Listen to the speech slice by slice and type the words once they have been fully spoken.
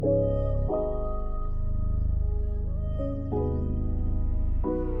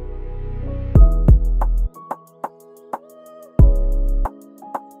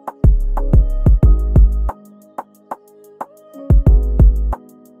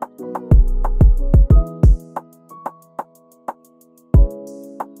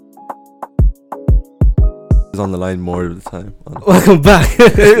on the line more of the time. Welcome back.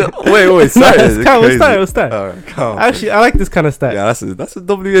 wait, start. We'll start. All right, calm. Actually, I like this kind of start. Yeah, that's a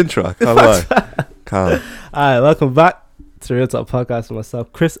W intro. Calm. Alright, welcome back to Real Talk Podcast with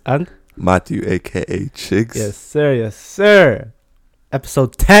myself, Chris and Matthew, aka Chigs. Yes, sir.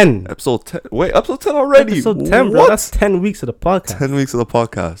 Episode 10. Episode 10. Wait, episode 10 already? Episode 10, bro. What? That's 10 weeks of the podcast. 10 weeks of the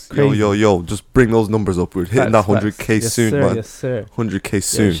podcast. Crazy. Yo. Just bring those numbers up. We're hitting that 100K yes, soon, sir, man. Yes, sir. 100K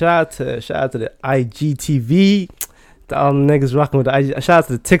soon. Shout out to the IGTV. All the niggas rocking with the IG. Shout out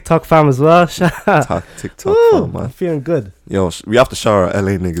to the TikTok fam as well. TikTok fam, man. I'm feeling good. Yo, we have to shout out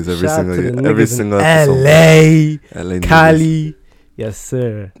LA niggas every single episode. LA Cali. Yes,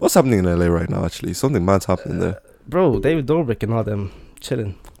 sir. What's happening in LA right now, actually? Something mad's happening there. Bro, David Dobrik and all them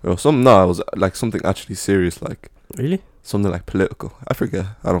chilling. Bro, it was like something actually serious, like. Really? Something like political. I forget.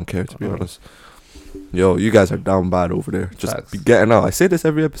 I don't care, to be honest. Yo, you guys are down bad over there. Just Facts. be getting out. I say this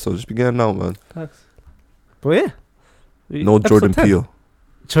every episode. Just be getting out, man. Facts. But yeah. No Jordan Peele.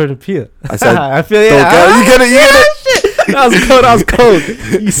 Jordan Peele. I said, I feel you get it. That was cold.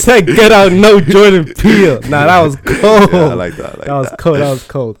 You said get out, no Jordan Peele. Nah, that was cold. Yeah, I like that. That was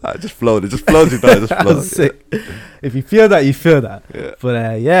cold. I just flowed. It just flowed. That was sick. If you feel that, you feel that. Yeah.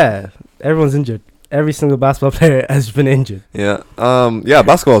 But yeah, everyone's injured. Every single basketball player has been injured. Yeah.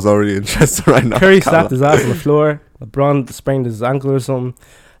 Basketball's not really interesting right now. Curry slapped his ass on the floor. LeBron sprained his ankle or something.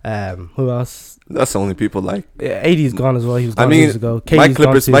 Who else? That's the only people like. Yeah, AD's gone as well. He was gone years ago.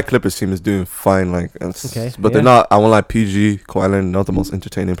 My Clippers team is doing fine. They're not. I won't lie. PG, Kawhi Leonard, not the most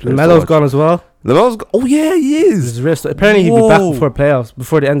entertaining players. LaMelo's gone as well. Oh yeah, he is. His wrist. Apparently he'd be back before playoffs,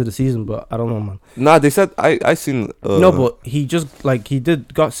 before the end of the season. But I don't know, man. Nah, they said I seen. No, but he just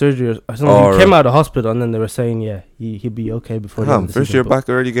got surgery or something. He came out of the hospital and then they were saying he'd be okay before the end of the season. First year back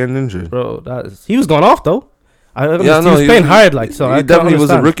already getting injured, bro. He was going off though. He was playing hard, so he definitely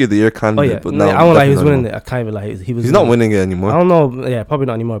was a rookie of the year candidate. But now I won't lie, he was winning it. I can't even lie, he was. He's not winning it anymore. I don't know. Yeah, probably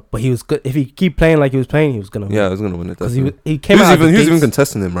not anymore. But he was good. If he keep playing like he was playing, he was gonna. Yeah, he was gonna win it. Because he came out. He was even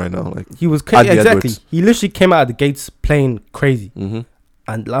contesting him right now. Like he was exactly. Edwards. He literally came out of the gates playing crazy. Mm-hmm.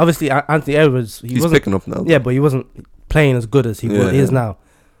 And obviously Anthony Edwards, he's picking up now. Yeah, but he wasn't playing as good as he is now.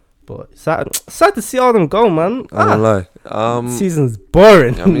 But sad to see all them go, man. I don't lie. Season's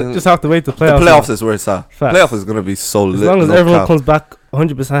boring. I mean, just have to wait to playoffs. The playoffs is where it's at. Facts. Playoffs is gonna be so lit. As long as everyone comes back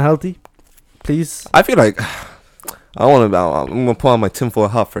 100% healthy, please. I feel like I'm gonna put on my tinfoil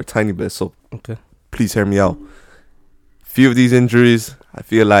hat for a tiny bit. So please hear me out. Few of these injuries, I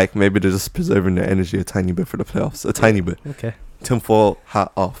feel like maybe they're just preserving their energy a tiny bit for the playoffs. A tiny bit. Okay. Tinfoil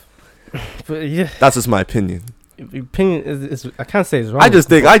hat off. But yeah, that's just my opinion. Your opinion is I can't say it's wrong. I just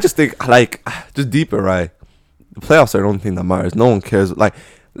think like just deeper, right? The playoffs are the only thing that matters. No one cares. Like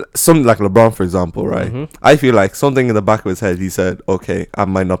something like LeBron, for example, right? Mm-hmm. I feel like something in the back of his head, he said, "Okay, I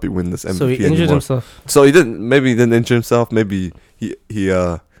might not be winning this MVP So he injured anymore." himself. So he didn't. Maybe he didn't injure himself. Maybe he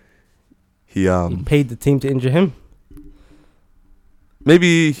paid the team to injure him.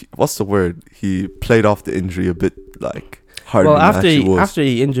 Maybe what's the word? He played off the injury a bit like. Well, after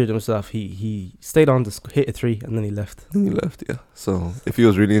he injured himself, he stayed on to hit a three and then he left. Yeah. So if he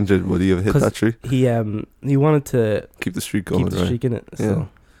was really injured, would he have hit that tree? He wanted to keep the streak going, keep the streak in it. Yeah.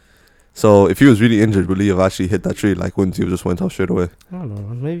 So if he was really injured, would he have actually hit that tree? Like, wouldn't he have just went off straight away? I don't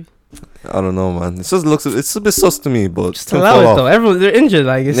know, maybe. I don't know, man. It's a bit sus to me, but just allow it though. Everyone, they're injured.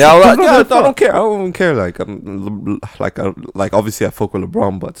 Like, I don't care. I don't care. Like obviously I fuck with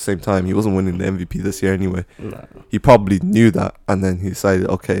LeBron, but at the same time, he wasn't winning the MVP this year anyway. No. He probably knew that, and then he decided,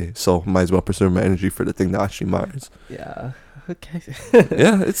 okay, so might as well preserve my energy for the thing that actually matters. Yeah. Okay.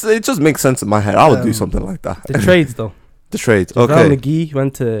 Yeah, it just makes sense in my head. I would do something like that. The trades though. The trades. Okay. McGee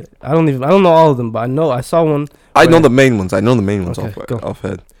went to. I don't know all of them, but I saw one. I know the main ones off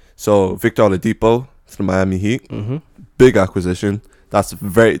head. So Victor Oladipo to the Miami Heat, big acquisition. That's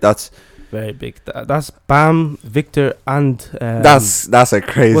very big. That's Bam, Victor, and that's a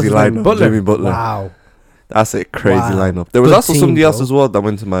crazy lineup. Jimmy Butler. Wow, that's a crazy lineup. There was also somebody else as well that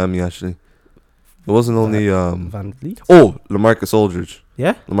went to Miami. Actually, it wasn't only Van Vliet. Oh, LaMarcus Aldridge.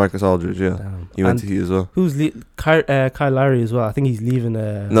 Yeah, LaMarcus Aldridge. Yeah, he went to Heat as well. Who's Kyle Lowry as well? I think he's leaving.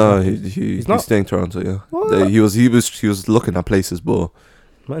 No, he's staying Toronto. Yeah, what? He was looking at places, but.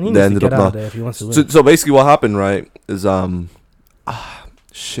 Man, he needs to get out of there if he wants to win. So basically what happened, right, is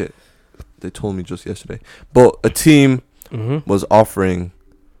shit. They told me just yesterday. But a team was offering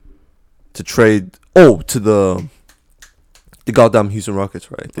to trade to the goddamn Houston Rockets,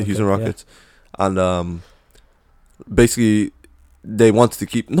 right? The Houston Rockets. Yeah. And basically they wanted to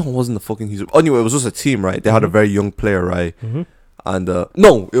keep it wasn't the fucking Houston. Anyway, it was just a team, right? They had a very young player, right? And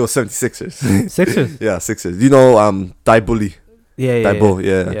no, it was 76ers. Sixers? Yeah, Sixers. You know, Die Bully.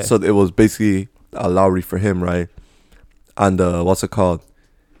 Yeah. So it was basically Lowry for him, right? And what's it called?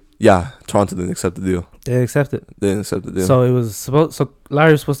 Yeah, Toronto didn't accept the deal. They didn't accept it. They didn't accept the deal. So it was so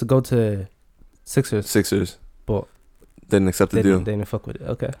Larry was supposed to go to Sixers, but didn't accept the deal. They didn't fuck with it.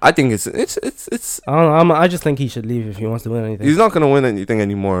 Okay. I think it's. I don't know. I just think he should leave if he wants to win anything. He's not gonna win anything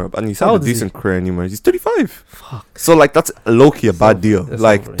anymore, and he's had a decent career anymore. He's 35. Fuck. So like that's low key a bad deal.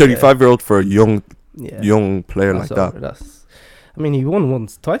 Like 35-year-old for a young player like that. I mean, he won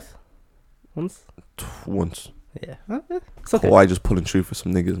twice. Once. Yeah. It's okay. Kawhi just pulling through for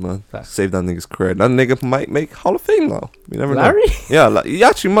some niggas, man. Save that nigga's career. That nigga might make Hall of Fame now. You never know. Larry? Yeah, he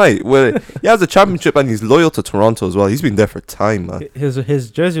actually might. Well, he has a championship and he's loyal to Toronto as well. He's been there for time, man. His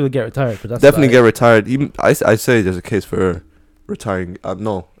jersey will get retired, but that's definitely get retired. Even I say there's a case for retiring.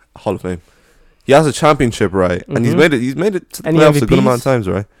 No, Hall of Fame. He has a championship, right? And he's made it to the playoffs a good amount of times,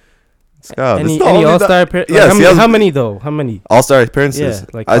 right? Any All-Star appearances? Yes, how many though? How many All-Star appearances?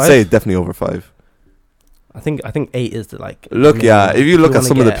 Yeah, I'd say definitely over 5. I think 8 is the like. Look, if you look at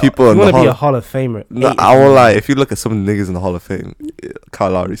some of the people in the Hall, you want to be a Hall of Famer. No, I won't lie. If you look at some of the niggas in the Hall of Fame,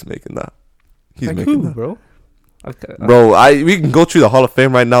 Kyle Lowry's making that. He's like making that, bro. We can go through the Hall of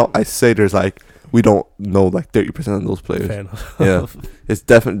Fame right now. I say there's like we don't know like 30% of those players. Fair enough. Yeah, it's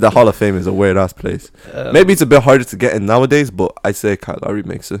definitely the Hall of Fame is a weird ass place. Maybe it's a bit harder to get in nowadays, but I say Kyle Lowry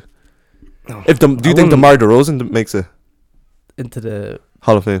makes it. No, do you think DeMar DeRozan makes it into the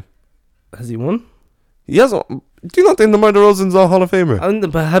Hall of Fame? Has he won? He hasn't. Do you not think DeMar DeRozan's a Hall of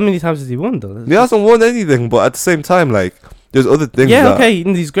Famer? But how many times has he won though? He hasn't won anything, but at the same time, like there's other things. Yeah, okay,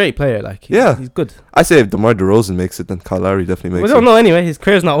 he's a great player. Like, he's good. I say if DeMar DeRozan makes it, then Kyle Lowry definitely makes it. We don't know anyway. His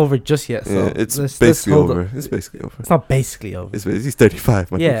career's not over just yet. So yeah, it's basically over. It's basically over. It's not basically over. He's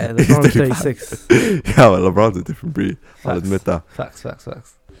 35. Man. Yeah, LeBron's 36. Yeah, well, LeBron's a different breed. I'll admit that. Facts.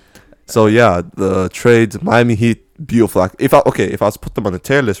 So yeah, the trades, Miami Heat, beautiful. If I was to put them on a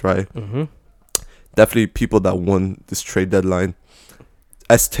tier list, right? Mm-hmm. Definitely people that won this trade deadline.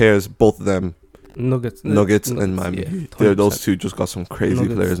 S tiers, both of them. Nuggets and Miami Heat. Those two just got some crazy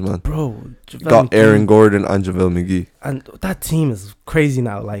players, man. Bro, got Aaron Gordon and JaVale McGee. And that team is crazy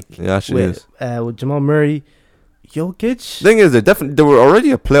now. Like, yeah, actually is. With Jamal Murray, Jokic. Thing is, they were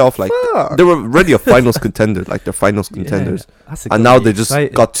already a playoff, like they were already a finals contender, like they're finals contenders. And now they just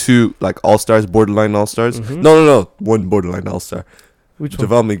got 2 like all-stars, borderline all-stars. Mm-hmm. No, 1 borderline all-star. Which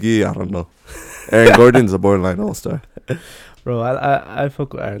JaVale McGee, I don't know. Aaron Gordon's a borderline all-star. Bro, I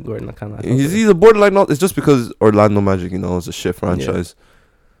fuck with Aaron Gordon. He's a borderline all. It's just because Orlando Magic, is a shit franchise.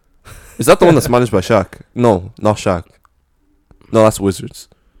 Yeah. Is that the one that's managed by Shaq? No, not Shaq. No, that's Wizards.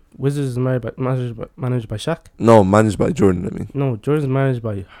 Wizards is managed by Shaq? No, managed by Jordan, I mean. No, Jordan's managed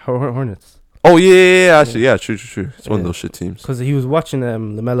by Hornets. Oh, yeah, actually, yeah, true. It's one of those shit teams. Because he was watching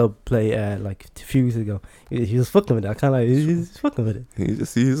LaMelo play like a few weeks ago. He was fucking with it. I kind of he's fucking with it.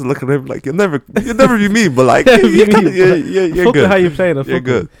 He's looking at him like, you'll never be me, but like, you're good. How you playing? You're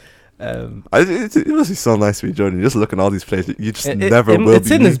good. It must be so nice to be Jordan. Just looking at all these players, you just never will be.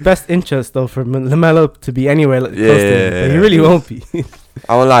 It's in his best interest, though, for LaMelo to be anywhere close to him. But he really won't be.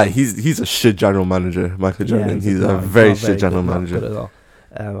 I won't lie, he's a shit general manager, Michael Jordan. He's a very shit general manager.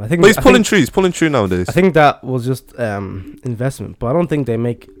 I think, but he's pulling true nowadays. I think that was just investment, but I don't think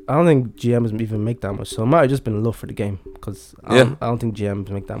GMs even make that much. So it might have just been love for the game, because I don't think GMs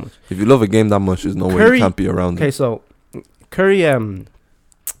make that much. If you love a game that much, there's no way you can't be around it. Okay, so Curry,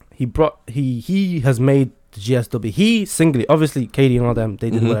 he has made the GSW. He singly, obviously, KD and all them, they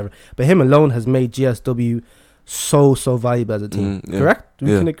did whatever, but him alone has made GSW so valuable as a team. Correct? We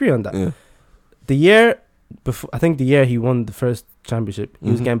can agree on that. Yeah. The year before, I think the year he won the first championship,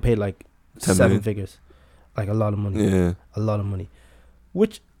 he was getting paid like 7 figures, like a lot of money,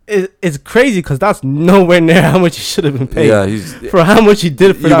 which is crazy because that's nowhere near how much he should have been paid. Yeah, for how much he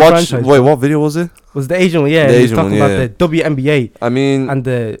did for that franchise. Wait, what video was it? Was the Asian one? Yeah, he was talking about the WNBA. I mean, and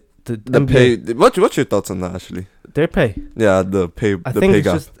the pay. What's your thoughts on that, actually? Their pay. Yeah, the pay. I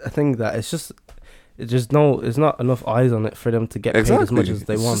think that it's not enough eyes on it for them to get paid as much as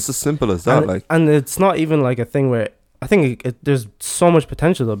they want. It's just as simple as that. And it's not even like a thing where I think there's so much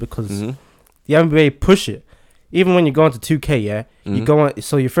potential though, because the NBA push it. Even when you go into 2K, you go on.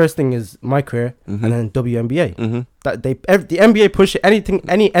 So your first thing is my career, and then WNBA. That the NBA push it.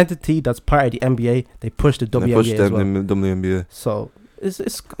 Any entity that's part of the NBA, they push the WNBA as well. WNBA. So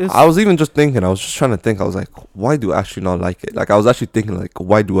it's. I was even just thinking. I was just trying to think. I was like, why do I actually not like it? Like I was actually thinking, like,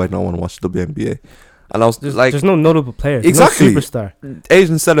 why do I not want to watch WNBA? And I was there's no notable player. Exactly. No superstar.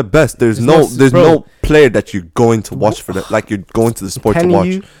 Asian said it best. There's no player that you're going to watch for that. Like you're going to the sport to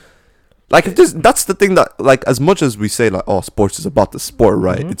watch. Like that's the thing that, like, as much as we say like, oh, sports is about the sport,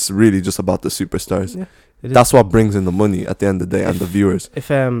 right? It's really just about the superstars. Yeah, that's what brings in the money at the end of the day and the viewers. If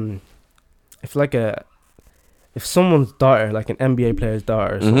if someone's daughter, like an NBA player's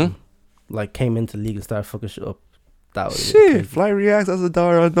daughter, or something, like came into the league and started fucking shit up, that would shit. Fly reacts as a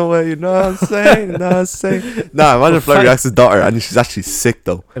daughter. No way. You know what I'm saying? Nah, imagine Fly reacts as a daughter and she's actually sick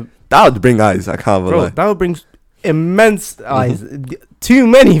though. That would bring eyes. I can't lie. That would bring immense eyes. Too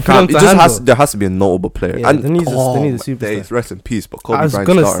many for them to handle. There has to be a notable player. Yeah, and they need a superstar. Rest in peace. But Kobe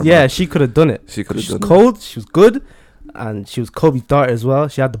Bryant's daughter. Yeah, she could have done it. She could have done it. She was cold. She was good. And she was Kobe's daughter as well.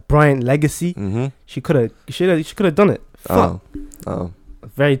 She had the Bryant legacy. She could have done it. Fuck.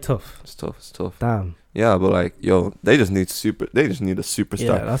 Very tough. It's tough. Damn. Yeah, but like, yo, they just need a superstar.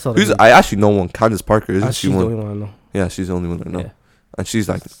 Yeah, that's all. I actually know one. Candace Parker, isn't she? She's the only one I know. Yeah, she's the only one I know. Yeah. And she's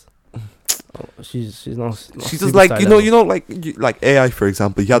like, she's not. She's just like like AI, for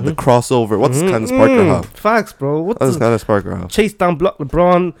example. You had the crossover. What's Candace Parker have? Facts, bro. What does Candace Parker have? Chase down block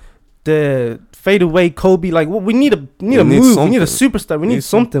LeBron, the fade away Kobe. Like, what we need a move. Something. We need a superstar. We need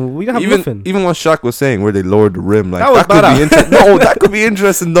something. We don't have nothing. Even what Shaq was saying, where they lowered the rim, like that could be interesting. No, that could be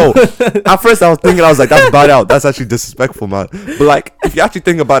interesting though. At first, I was thinking, that's bad out. That's actually disrespectful, man. But like, if you actually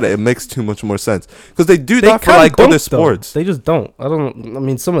think about it, it makes too much more sense because they do that for like other sports. They just don't. I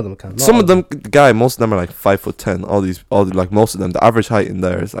mean, some of them can. Some of them, most of them are like 5'10". Like most of them, the average height in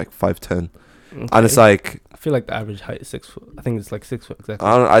there is like 5'10", and it's like. I feel like the average height is 6 foot. I think it's like 6 foot exactly.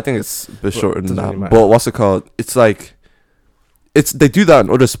 I think it's a bit shorter than that. But what's it called? It's like, they do that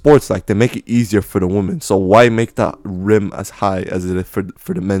in other sports. Like they make it easier for the women. So why make that rim as high as it is for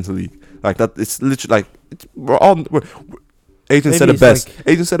the men's league? Like that. It's literally like Agent said it best.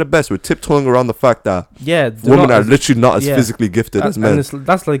 Agent said it best. We're tiptoeing around the fact that women are literally not as physically gifted as men. And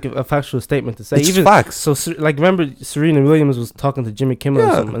that's like a factual statement to say. It's facts. So like, remember Serena Williams was talking to Jimmy Kimmel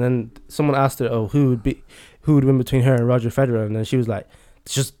or something, and then someone asked her, who would win between her and Roger Federer, and then she was like,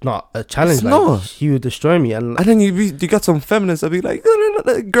 it's just not a challenge. He would destroy me. And then you got some feminists that be like,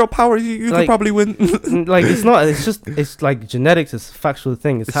 girl power, you could probably win. Like, it's not. It's like genetics. It's a factual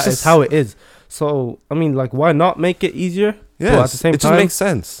thing. It's how it is. So I mean, like, why not make it easier? Yeah, at the same time, it just makes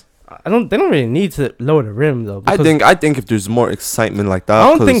sense. They don't really need to lower the rim though. I think if there's more excitement like that,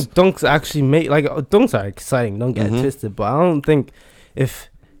 I don't think dunks actually make dunks are exciting. Don't get it twisted, but I don't think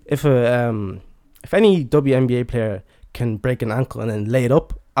if any WNBA player can break an ankle and then lay it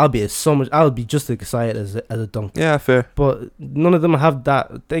up, I'll be just as excited as a dunk. Yeah, fair. But none of them have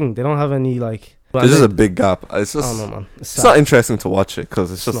that thing. They don't have any like. There's just a big gap. It's just. Oh no, man. It's not interesting to watch it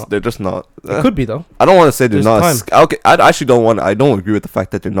because they're just not. It could be though. I don't want to say they're not. Okay, I actually don't want. I don't agree with the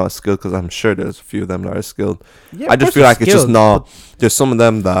fact that they're not skilled because I'm sure there's a few of them that are skilled. Yeah, I just feel like it's just not. There's some of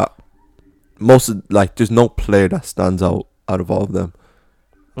them that there's no player that stands out of all of them.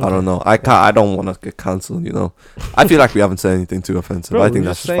 Okay. I don't know. I don't want to get cancelled. You know. I feel like we haven't said anything too offensive. Bro, I think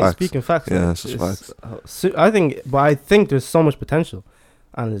that's just facts. Speaking facts. Yeah, it's just facts. I think there's so much potential,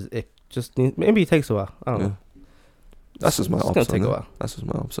 and it just maybe it takes a while. I don't know. That's just my ops on take it. A while. That's just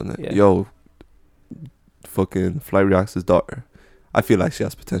my ops on it. Yeah. Yo, fucking Fly Reacts' daughter. I feel like she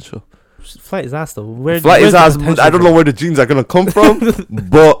has potential. Flight is ass though. Flight is ass. I don't know where the genes are gonna come from,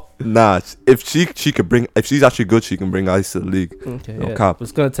 but nah. If she's actually good, she can bring ice to the league. Okay, no cap.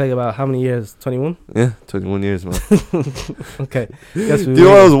 It's gonna take about how many years? 21. Yeah, 21 years, man. Okay. You know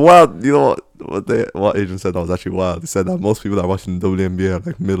what was wild? You know what agent said that was actually wild? He said that most people that are watching the WNBA are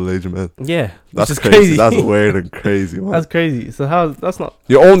like middle-aged men. Yeah, that's crazy. That's weird and crazy, man. That's crazy. So that's not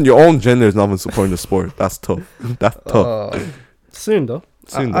your own gender is not even supporting the sport. That's tough. That's tough. Soon though.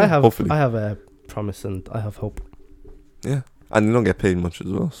 Hopefully. I have a promise and I have hope. Yeah, and you don't get paid much as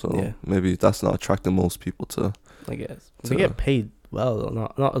well, so maybe that's not attracting most people to. I guess they get paid well,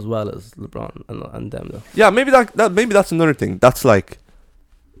 though, not as well as LeBron and them though. Yeah, maybe that's another thing. That's like,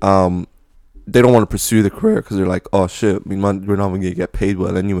 they don't want to pursue the career because they're like, oh shit, we're not even gonna get paid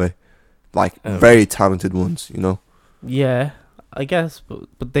well anyway. Like very talented ones, you know. Yeah. I guess,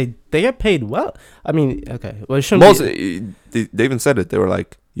 but they get paid well. I mean, okay. Well, it shouldn't they even said it. They were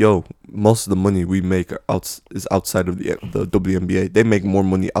like, "Yo, most of the money we make is outside of the WNBA. They make more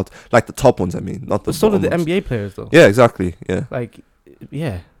money out, like the top ones. I mean, not the. So do the NBA players, though. Yeah, exactly. Yeah. Like,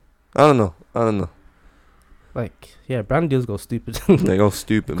 yeah. I don't know. Like, yeah, brand deals go stupid. They go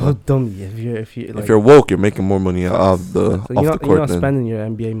stupid. Go dummy. If you're woke, you're making more money out of the off the court. You're not spending your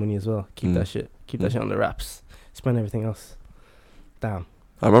NBA money as well. Keep that shit. Keep that shit on the wraps. Spend everything else. Damn.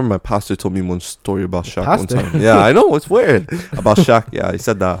 I remember my pastor told me one story about Shaq one time. Yeah, I know, it's weird. About Shaq, yeah. He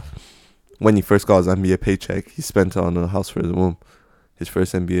said that when he first got his NBA paycheck, he spent it on a house for his mom. His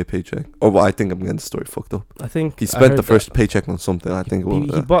first NBA paycheck. Or well, I think I'm getting the story fucked up. I think he spent the first paycheck on something. I think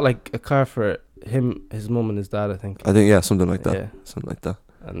he bought like a car for him, his mom and his dad, I think. Yeah, something like that. Yeah. Something like that.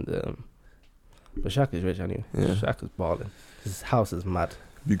 And but Shaq is rich anyway. Yeah. Shaq is balling. His house is mad.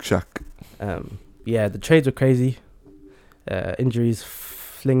 Big Shaq. Yeah, the trades were crazy. Injuries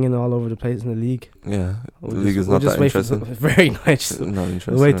flinging all over the place in the league. Yeah, the league is not that interesting. Very nice. Not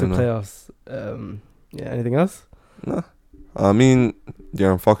interesting. Wait to playoffs. Yeah, anything else? No. I mean,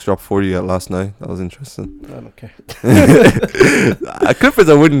 De'Aaron Fox dropped 40 last night. That was interesting. I don't care. Clippers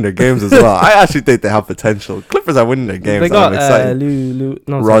are winning their games as well. I actually think they have potential. Clippers are winning their games. They got I'm excited.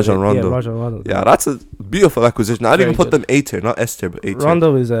 Rajon Rondo. Yeah, Rajon Rondo. Yeah, that's a beautiful acquisition. I'd even put them A tier, not S tier, but A tier.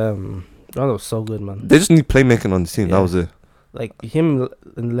 Rondo is so good, man. They just need playmaking on the team. Yeah. That was it. Like him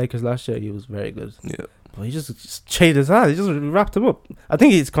in the Lakers last year, he was very good. Yeah. But he just changed his hand. He just wrapped him up. I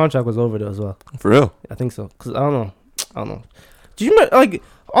think his contract was over though as well. For real? I think so. Cause I don't know. Do you remember like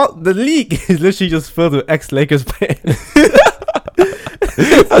the league is literally just filled with ex-Lakers players?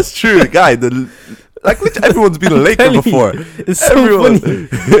 That's true, guy. Everyone's been a Laker before. It's so funny.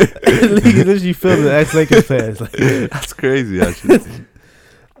 The league is literally filled with ex-Lakers players. Like, that's crazy, actually.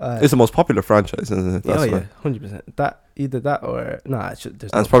 It's the most popular franchise, isn't it? That's 100%. That either that or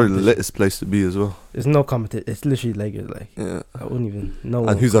it's probably the latest place to be as well. There's no competition. It's literally Lakers. Like, yeah, I wouldn't even know.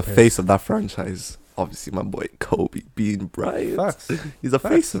 And who's the face of that franchise? Obviously, my boy Kobe Bean Bryant. Facts. He's the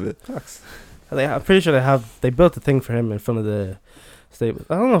face of it. Facts. I'm pretty sure they built a thing for him in front of the stadium.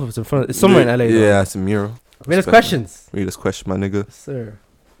 I don't know if it's in front. It's somewhere in LA. Yeah, it's a mural. Read us questions. Read us question, my nigga. Yes, sir.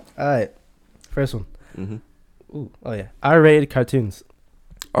 All right. First one. Mm-hmm. Ooh. Oh yeah. R-rated cartoons.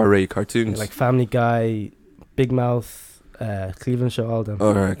 R-rated cartoons. Like Family Guy, Big Mouth, Cleveland Show, all them.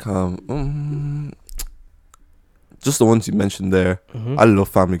 Alright, calm. Just the ones you mentioned there. Mm-hmm. I love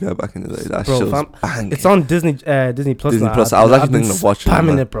Family Guy back in the day. That show's banging. It's on Disney Plus. Disney Plus. I was actually thinking of watching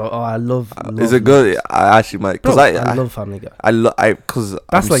spamming it, bro. Oh, I love. Is it good? I actually might. Cause I love Family Guy. Because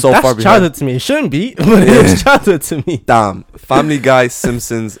that's I'm like so that's far behind. childhood to me. It shouldn't be, but it's childhood to me. Damn, Family Guy,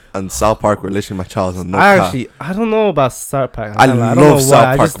 Simpsons, and South Park were literally my childhood. No I don't know about South Park. I love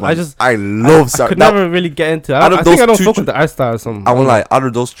South Park. I love South Park. I could never really get into it. I think I don't fuck with the art style or something. I won't lie. Out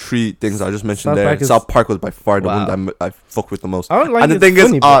of those three things I just mentioned there, South Park was by far the one that I fuck with the most. I don't like. And the thing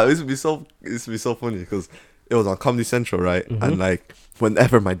is, this would be so funny because it was on Comedy Central, right? Mm-hmm. And like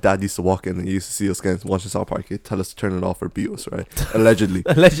whenever my dad used to walk in and he used to see us getting watching South Park, he'd tell us to turn it off or beat us, right? Allegedly.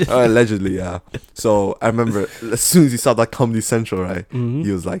 Allegedly, yeah. So I remember as soon as he saw that Comedy Central, right? Mm-hmm.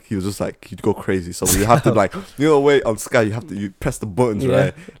 He was just like he'd go crazy. So you have to like wait on Sky, you press the buttons,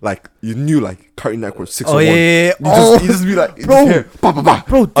 right? Like you knew like Cartoon Network 601. Oh yeah. You just be like, bro,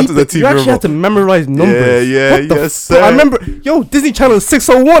 onto the TV you actually have to memorize numbers. Yeah, yes, sir. I remember, Disney Channel is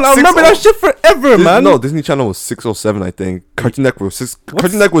 601. I remember that shit forever, man. No, Disney Channel was 607, I think. Cartoon Network was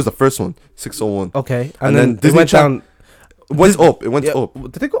Cartoon Network was the first one, 601. Okay, and then Disney went down. It went up.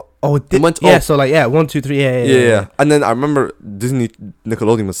 Did they go? Oh, it went up. Yeah, so like 1, 2, 3. Yeah. And then I remember Disney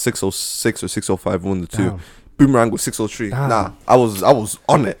Nickelodeon was 606 or 605, 1 to 2. Damn. Boomerang was 603. Nah, I was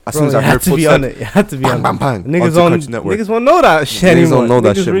on it as soon as I heard footsteps. You had to be on it. Bang, bang, bang. Niggas won't know that shit anymore.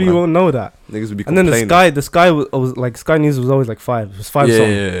 Niggas really won't know that. Niggas would be and then the Sky was like Sky News was always like 5. It was 5 songs.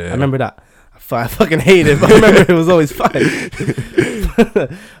 Yeah. I remember that. I fucking hate it, but I remember it was always 5.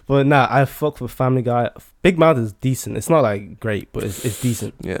 But nah, I fuck with Family Guy. Big Mouth is decent. It's not like great, but it's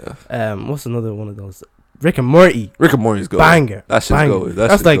decent. Yeah. What's another one of those? Rick and Morty. Rick and Morty's good. Banger. That shit's good.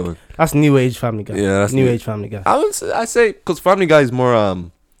 That's like going. That's new age Family Guy. Yeah, that's new age Family Guy. I say because Family Guy is more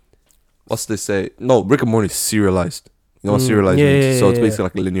what's they say? No, Rick and Morty is serialized. You know what serialized means? So it's basically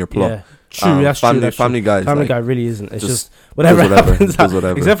like a linear plot. Yeah. True, that's true. Family Guy. Family Guy really isn't. It's just whatever happens.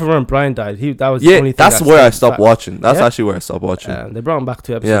 Except for when Brian died, that was the only thing. That's where I stopped watching. That's actually where I stopped watching. They brought him back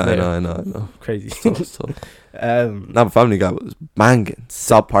 2 episodes later. I know. Crazy. Now, Family Guy was banging.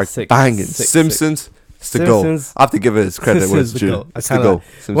 South Park banging. Simpsons. It's the go. I have to give it its credit where it's due. It's the go.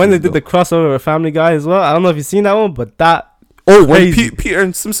 When they did the crossover with Family Guy as well, I don't know if you've seen that one, but that. Oh, when Peter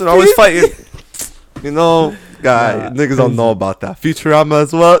and Simpson are always fighting. Niggas don't know about that. Futurama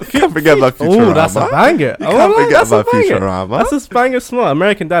as well. Can't forget about Futurama. Oh, that's a banger. Can't forget about Futurama. That's a banger small.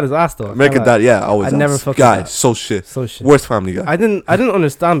 American Dad is ass though. American Dad, yeah, always. I never fucking guy, so shit. Worst Family Guy. I didn't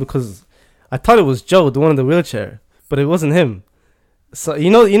understand because I thought it was Joe, the one in the wheelchair, but it wasn't him. So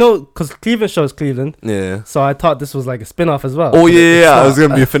because Cleveland shows Cleveland. Yeah. So I thought this was like a spin-off as well. Oh yeah, it was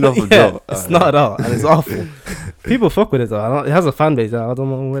gonna be a spin-off of Joe. It's not at all, and it's awful. People fuck with it though. It has a fan base. I don't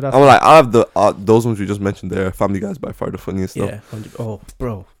know where that's. I'm like, I have those ones we just mentioned there. Family Guy's by far the funniest though. Yeah. Oh,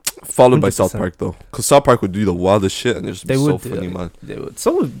 bro. Followed 100%. By South Park though, because South Park would do the wildest shit and it's so funny, man. They would.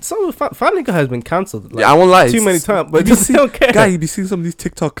 So Family Guy has been cancelled. Like, I won't lie, too many times, but they don't care. Guy, you be seeing some of these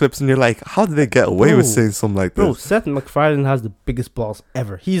TikTok clips and you're like, how did they get away with saying something like this? Bro, Seth MacFarlane has the biggest balls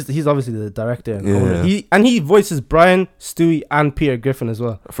ever. He's obviously the director and owner. He voices Brian, Stewie, and Peter Griffin as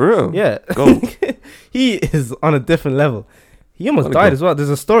well. For real? Yeah. Go. He is on a different level. He almost died as well. There's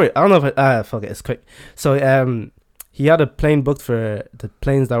a story. I don't know if fuck it, it's quick. So he had a plane booked for the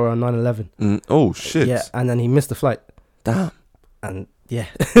planes that were on 9/11. Oh shit. Yeah, and then he missed the flight. Damn. And yeah.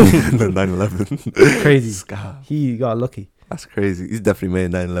 The 9/11. Crazy. He got lucky. That's crazy. He's definitely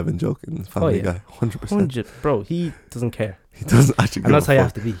made a 9/11 joke in Family Guy. 100%. Bro, he doesn't care. He doesn't actually. And that's how you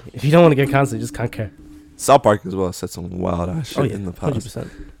have to be. If you don't want to get cancelled, you just can't care. South Park as well said some wild ass shit in the past. 100%.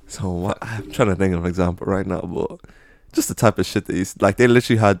 So I'm trying to think of an example right now, but just the type of shit that he's like. They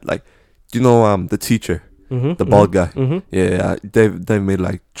literally had like, the teacher, the bald guy. Yeah, they made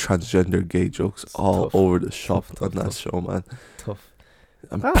like transgender gay jokes all over the shop on that show, man. Tough.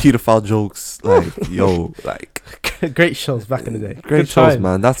 And pedophile jokes, like like great shows back in the day. Great shows,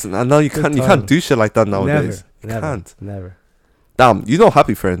 man. I know you can't do shit like that nowadays. Never. Damn,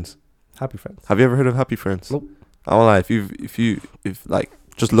 Happy Friends. Happy Friends. Have you ever heard of Happy Friends? Nope. I won't lie. If like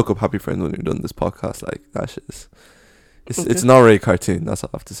just look up Happy Friends when you're doing this podcast, like that shit is. It's not really a cartoon. That's all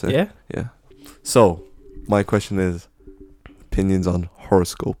I have to say. Yeah. So, my question is, opinions on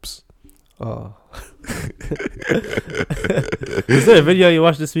horoscopes. Oh. Is there a video you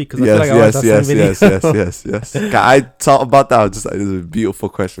watched this week? Cause Yes. I thought about that. I was just like, this is a beautiful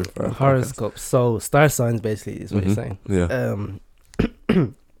question for horoscopes. So star signs basically is what you're saying. Yeah.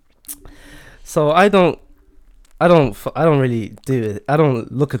 So I don't really do it. I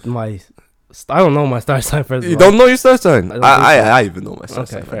don't look at I don't know my star sign first. You don't know your star sign? I even know my star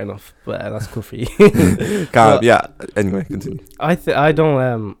sign. Okay, fair enough. But that's cool for you. Yeah. Anyway, continue. I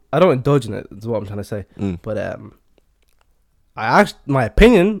don't indulge in it. Is what I'm trying to say. But my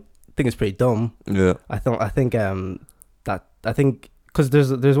opinion, I think it's pretty dumb. Yeah. I think because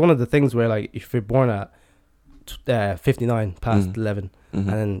there's one of the things where like if you're born at 59 past 11 and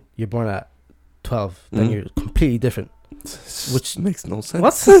then you're born at 12, then you're completely different. Which makes no sense.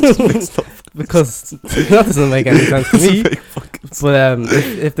 What? Because that doesn't make any sense to me. But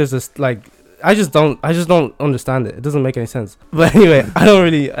if there's this like, I just don't understand it. It doesn't make any sense. But anyway, I don't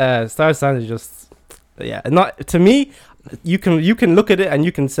really. Star signs is just not to me. You can look at it and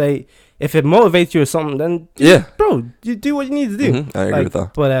you can say if it motivates you or something, then bro, you do what you need to do. I agree with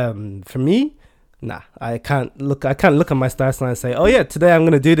that. But for me, nah, I can't look at my star sign and say, oh yeah, today I'm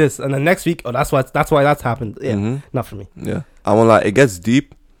gonna do this, and then next week, that's why that's happened. Yeah, not for me. Yeah, I won't lie, it gets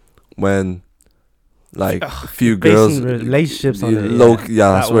deep when like a few girls relationships on it.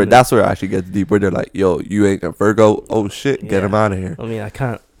 That's where it actually gets deep. Where they're like, yo, you ain't a Virgo. Oh shit, get him out of here. I mean, I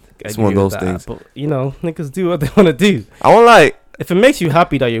can't. It's one of those things. But niggas do what they want to do. I won't lie. If it makes you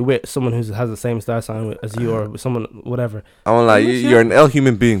happy that you're with someone who has the same star sign as you, or with someone, whatever. I won't lie, you're an L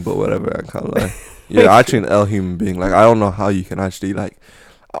human being, but whatever, I can't lie. You're actually an L human being. Like, I don't know how you can actually, like...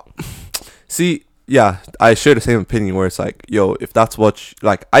 See, yeah, I share the same opinion where it's like, yo, if that's what...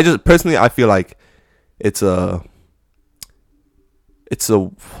 like, I just... Personally, I feel like it's kind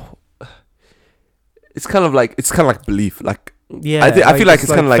of like belief. Like, yeah, I feel like it's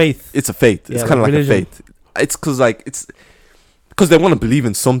kind of like... faith. It's a faith. It's kind of like a faith. It's because, like, it's... Because they want to believe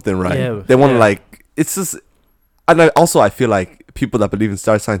in something, right? Yeah, they want to like, it's just, and I feel like people that believe in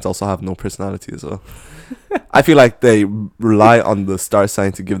star signs also have no personality as well. I feel like they rely on the star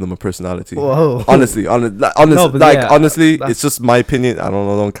sign to give them a personality. Whoa. Honestly, it's just my opinion. I don't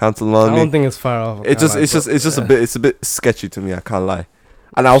know, don't cancel on me. I don't think it's far off. It's a bit sketchy to me. I can't lie.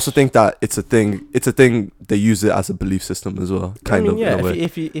 And I also think that it's a thing they use it as a belief system as well.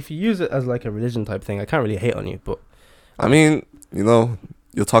 If you use it as like a religion type thing, I can't really hate on you, but I mean, you'll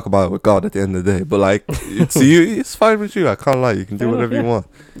talk about it with God at the end of the day. But like, it's fine with you. I can't lie. You can do whatever you want.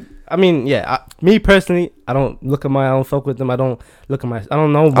 I mean, me personally, I don't look at I don't fuck with them. I don't look at I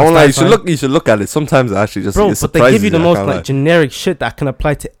don't know. I won't lie. You should look at it. Sometimes it actually just but they give you the most like generic shit that can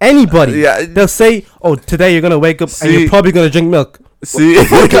apply to anybody. Yeah, they'll say, "Oh, today you're gonna wake up and you're probably gonna drink milk." See,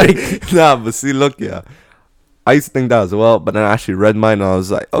 but see, look, yeah. I used to think that as well, but then I actually read mine and I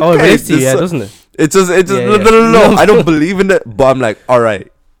was like, okay, it relates to you, doesn't it? It just no. I don't believe in it, but I'm like, all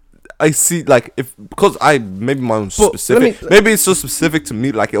right. I see, like, because maybe my own specific, maybe it's so specific to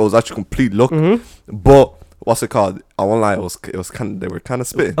me, like it was actually complete luck. But what's it called? I won't lie, it was kind of, they were kind of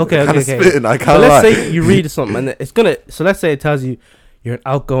spitting. Okay. Spitting, I can't lie. Let's say you read something and it's gonna. So let's say it tells you you're an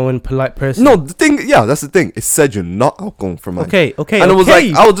outgoing, polite person. No, that's the thing. It said you're not outgoing for mine. Okay. And it was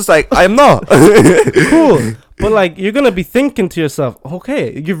like, I was just like, I am not. Cool. But like, you're gonna be thinking to yourself,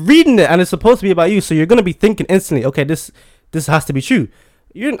 okay, you're reading it and it's supposed to be about you, so you're gonna be thinking instantly, okay, this has to be true.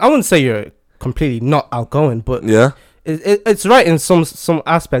 I wouldn't say you're completely not outgoing, but it's right in some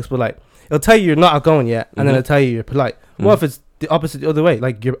aspects. But like, it'll tell you you're not outgoing yet, and then it'll tell you you're polite. What if it's the opposite the other way?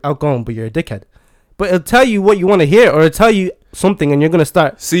 Like you're outgoing, but you're a dickhead. But it'll tell you what you want to hear, or it'll tell you something, and you're gonna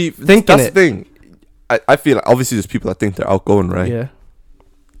start thinking. That's the thing. I feel like obviously there's people that think they're outgoing, right? Yeah.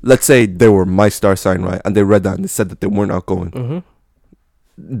 Let's say they were my star sign, right? And they read that and they said that they weren't outgoing. Mm-hmm.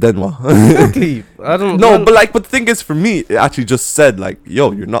 Then what? Exactly. I don't No, know. but the thing is, for me, it actually just said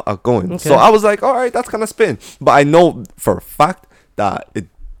yo, you're not outgoing. Okay. So I was like, all right, that's kind of spin. But I know for a fact that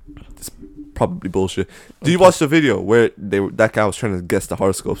it's probably bullshit. Do you watch the video where that guy was trying to guess the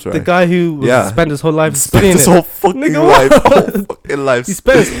horoscopes, right? The guy who spent his whole life spent studying his whole fucking life. He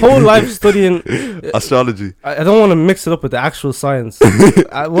spent his whole life studying astrology. I don't want to mix it up with the actual science.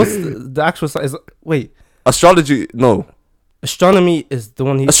 What's the actual science? Wait. Astrology, no. Astronomy is the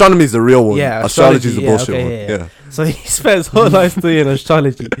one Astronomy is the real one. Yeah, astrology is the bullshit okay, one. Yeah. So he spent his whole life studying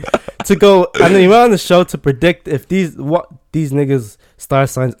astrology to go, and then he went on the show to predict what these niggas' star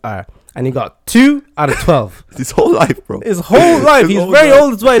signs are, and he got 2 out of 12. His whole life, bro. His whole life. He's very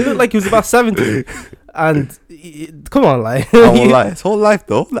old as well. He looked like he was about 70. And come on, like. I won't lie. His whole life,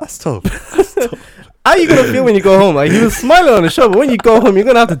 though. That's tough. How are you gonna feel when you go home? Like, he was smiling on the show, but when you go home, you're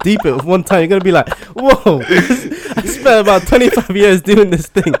gonna have to deep it one time. You're gonna be like, "Whoa, I spent about 25 years doing this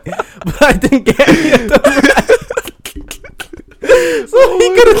thing, but I didn't get any of them right." So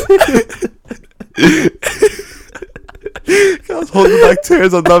he I was holding back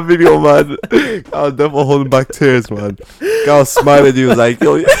tears on that video, man. I was definitely holding back tears, man. I was smiling. He was like,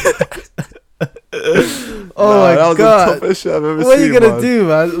 "Yo." Oh my that was god! the toughest shit I've ever what seen, are you gonna man. do,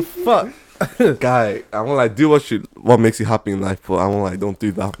 man? Fuck. Guy, I won't lie, do what makes you happy in life, but I won't lie, don't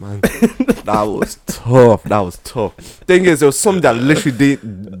do that, man. That was tough. Thing is, there was some that literally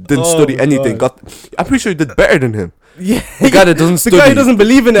didn't study anything. I'm pretty sure he did better than him. Yeah, the guy that doesn't study. The guy who doesn't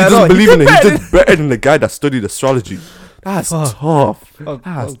believe in it at all. He did better than the guy that studied astrology. That's tough.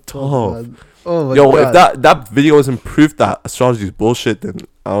 That's tough. Man. Oh my Yo, god. if that video isn't proof that astrology is bullshit, then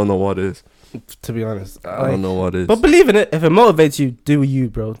I don't know what is. To be honest, I don't know what is. But believe in it. If it motivates you, do you,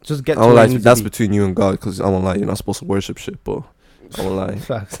 bro. Just get. I won't lie. That's between you and God, because I won't lie. You're not supposed to worship shit, but I won't lie.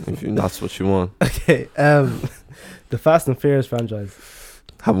 Facts. If that's what you want. Okay. The Fast and Furious franchise.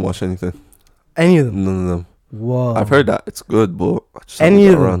 Haven't watched anything. Any of them? None of them. Whoa. I've heard that it's good, but I just any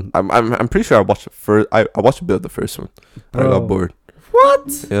of them. I'm pretty sure I watched it first. I watched a bit of the first one. Bro. I got bored.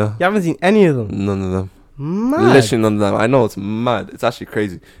 What? Yeah. You haven't seen any of them? None of them. Mad. Literally none of them. I know it's mad. It's actually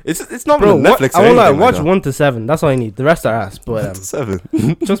crazy. It's not on Netflix. I won't lie. Watch 1 to 7. That's all I need. The rest are ass. But 1 to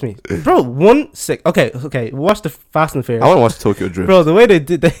 7. Trust me, bro. 1 6. Okay. Watch the Fast and Furious. I want to watch Tokyo Drift. Bro, the way they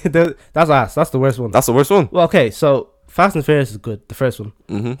did, that's ass. That's the worst one. That's the worst one. Well, okay. So Fast and Furious is good. The first one.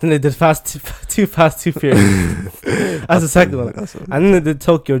 Mm-hmm. Then they did Too Fast, Too Furious. That's the second one. And then they did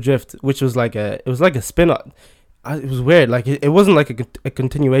Tokyo Drift, which was like a spin-off. It was weird. Like it wasn't like a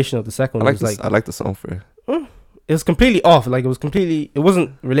continuation of the second one. I like the song for it. It was completely off. Like it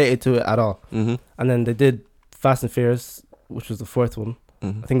wasn't related to it at all. Mm-hmm. And then they did Fast and Furious, which was the fourth one.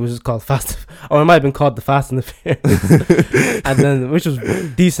 Mm-hmm. I think it was just called Fast, or it might have been called the Fast and the Furious. And then which was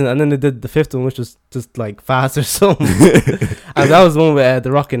decent. And then they did the fifth one, which was just like Fast or something. And that was the one with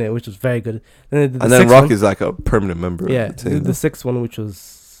The Rock in it, which was very good. Then Rock is like a permanent member. Yeah, of the team. The sixth one, which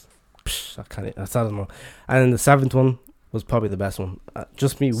was I don't know. And then the seventh one was probably the best one.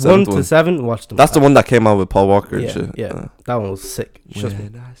 Just me, 1 to 7, watch them. That's the one that came out with Paul Walker and shit. Yeah, that one was sick. Trust me.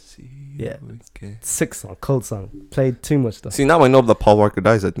 I see yeah, sick song, cold song. Played too much stuff. See, now I know that Paul Walker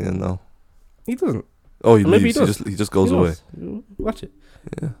dies at the end now. He doesn't. Oh, he maybe leaves. He just goes away. Watch it.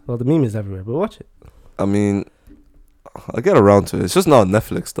 Yeah. Well, the meme is everywhere, but watch it. I mean, I'll get around to it. It's just not on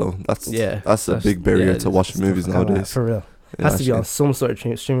Netflix though. That's a big barrier to watching movies nowadays. For real. It has to be on some sort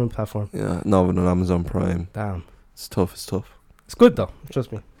of streaming platform. Yeah, not even on Amazon Prime. Damn. It's tough. It's good though,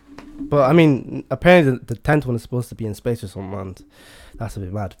 trust me. But I mean, apparently the 10th one is supposed to be in space or something, and that's a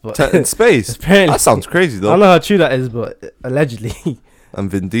bit mad. But in space? Apparently, that sounds crazy though. I don't know how true that is, but allegedly. And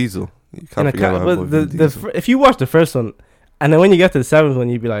Vin Diesel. You can't forget about Vin Diesel. If you watch the first one, and then when you get to the 7th one,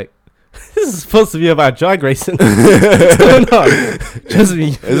 you'd be like, this is supposed to be about drag racing. What's going on? Trust me.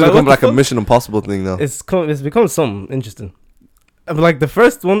 It's become like a Mission Impossible thing now. It's become something interesting. But like the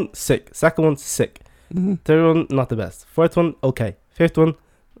first one, sick. Second one, sick. Mm-hmm. Third one, not the best. Fourth one, okay. Fifth one,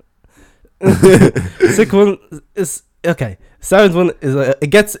 sixth one is okay. Seventh one is it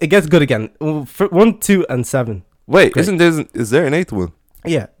gets good again. 1, 2, and 7. Wait, great. is there an 8th one?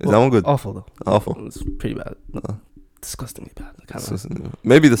 Yeah, is that one good? Awful though. Awful. It's pretty bad. Disgustingly bad.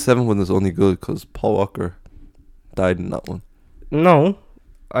 Maybe the 7th one is only good because Paul Walker died in that one. No.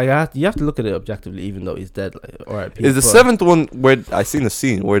 You have to look at it objectively, even though he's dead. Like, R.I.P. Is the 7th one where I seen a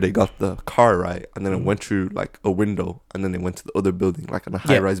scene where they got the car right, and then it went through like a window, and then they went to the other building, like in a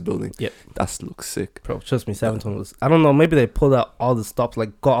high-rise building. Yeah, that looks sick, bro. Trust me, 7th one was. I don't know. Maybe they pulled out all the stops,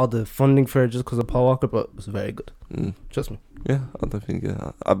 like got all the funding for it just because of Paul Walker, but it was very good. Trust me. Yeah, I don't think.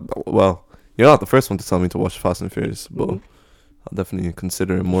 Yeah, well, You're not the first one to tell me to watch Fast and Furious, but I'll definitely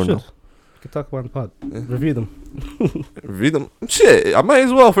consider it more now. We could talk about the pod. Yeah. Review them. Review them? Shit, I might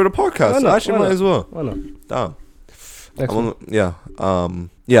as well for the podcast. I actually might as well. Why not? Damn. Yeah.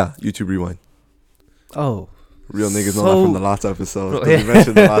 YouTube Rewind. Oh. Real niggas know that from the last episode. You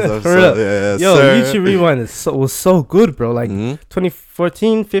mentioned the last episode. Yeah, yo, sir. YouTube Rewind was so good, bro. Like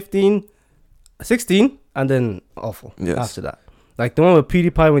 2014, 15, 16, and then awful after that. Like the one with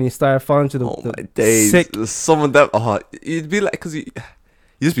PewDiePie when you started falling to my days. Sick. Some of them, you'd be like, because you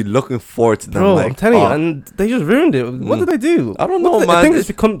just be looking forward to them. Bro, like, I'm telling you, and they just ruined it. What did they do? I don't know, man. I think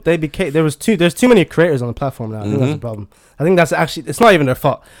there's too many creators on the platform now. I think that's the problem. I think that's actually, it's not even their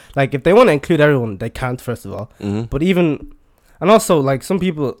fault. Like if they want to include everyone, they can't, first of all. But even, and also like some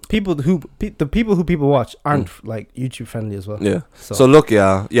people who people watch aren't like YouTube friendly as well. Yeah. So look,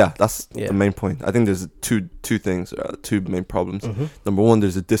 that's the main point. I think there's two things, two main problems. Number one,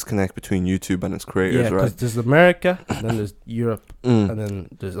 there's a disconnect between YouTube and its creators, right? There's America, and then there's Europe, and then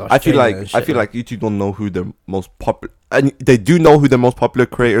there's Australia. I feel like YouTube don't know who their most popular, and they do know who their most popular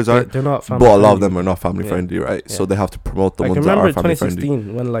creators are. They're not family but a lot friendly. of them are not family friendly, right? Yeah. So they have to promote the ones that are family friendly. I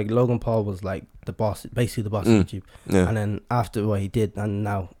remember 2016 when like Logan Paul was like the boss, basically the boss of YouTube, and then after what he did, and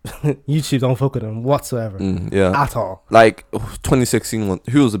now YouTube don't fuck with him whatsoever, at all. Like 2016 one,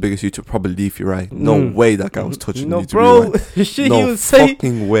 who was the biggest YouTuber? Probably Leafy, right? No way that guy was touching YouTube. Bro, shit, no he was saying,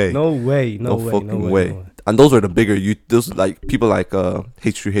 fucking way. No way. And those were the bigger those like people like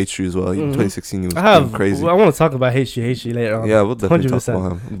H3 as well. In 2016 he was crazy. I want to talk about H3 later on. Yeah, we'll definitely 100%. Talk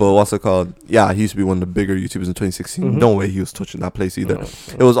about him. But what's it called? Yeah, he used to be one of the bigger YouTubers in 2016. No way he was touching that place either.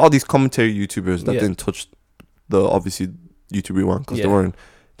 It was all these commentary YouTubers that didn't touch the obviously YouTube Rewind because they weren't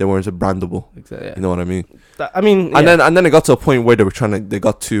brandable. Exactly. You know what I mean? And then it got to a point where they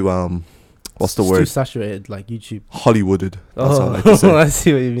got to what's the word? Too saturated, like YouTube. Hollywooded. That's all I like to say. I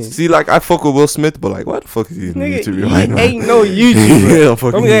see what you mean. See, like I fuck with Will Smith, but like, what the fuck is he in YouTube Rewind? He ain't no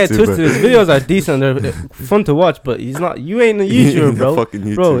YouTuber. Don't get twisted. His videos are decent. They're fun to watch, but he's not. You ain't a YouTuber, bro. Fucking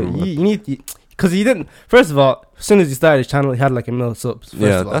YouTuber, bro, you need because he didn't. First of all, as soon as he started his channel, he had like 1 million subs.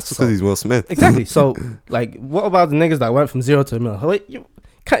 That's because he's Will Smith. Exactly. So, like, what about the niggas that went from 0 to 1 million? Wait, you're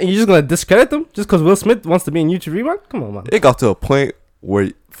just gonna discredit them just because Will Smith wants to be in YouTube Rewind? Come on, man. It got to a point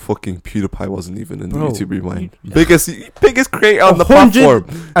where fucking PewDiePie wasn't even in the YouTube Rewind. Biggest creator on the platform.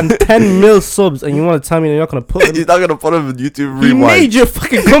 And 10 mil subs, and you want to tell me you're not going to put him? You're not going to put him in YouTube Rewind. He made your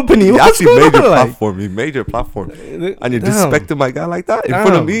fucking company. He actually made your platform. He made your platform. And you're disrespecting my guy like that in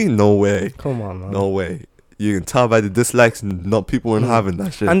front of me? No way. Come on, man. No way. You can tell by the dislikes, people weren't having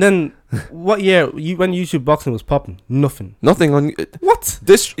that shit. And then, what year when YouTube boxing was popping? Nothing on what?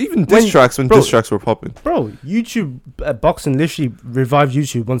 Diss tracks were popping. Bro, YouTube boxing literally revived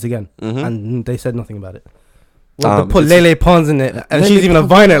YouTube once again, and they said nothing about it. Well, they put Lele Pons in it, and she's even a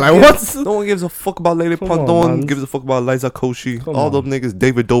viner. Like, what? No one gives a fuck about Lele Pons. No one gives a fuck about Liza Koshy. All those niggas.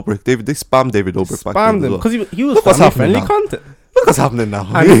 David Dobrik. They spammed David Dobrik. Spammed him because he was family-friendly content. Look what's happening now.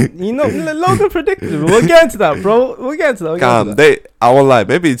 And, Logan predicted it. We'll get into that, bro. I won't lie.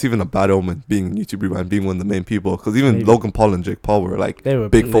 Maybe it's even a bad omen being YouTube Rewind, being one of the main people. Because even Logan Paul and Jake Paul were like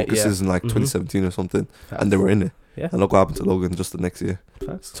big focuses in like 2017 or something. Facts. And they were in it. Yeah. And look what happened to Logan just the next year.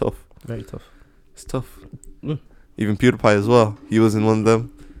 Facts. It's tough. Very tough. It's tough. Even PewDiePie as well. He was in one of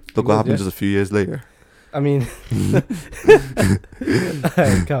them. Look what happened just a few years later. I mean,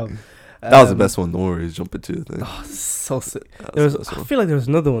 come. That was the best one. Don't worry, jump into the thing. Oh, so sick. I feel like there was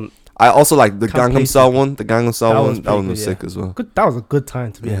another one. I also like the Gangnam Style one. The Gangnam Style one. That one was sick as well. That was a good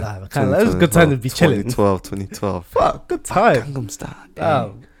time to be alive. That was a good time to be chilling. 2012. Fuck, good time. Gangnam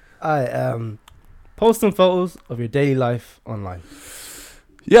Style. Posting photos of your daily life online.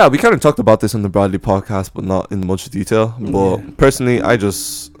 Yeah, we kind of talked about this on the Bradley podcast, but not in much detail. But personally, I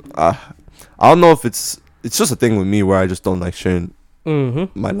don't know if it's just a thing with me where I just don't like sharing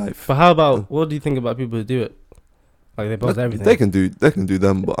my life. But how about what do you think about people who do it? Like they post everything. They can do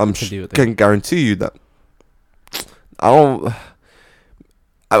them, but can guarantee you that I don't.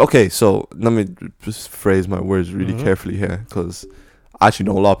 Okay, so let me just phrase my words really carefully here, because I actually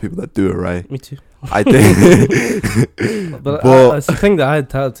know a lot of people that do it, right? Me too. I think, but it's the thing that I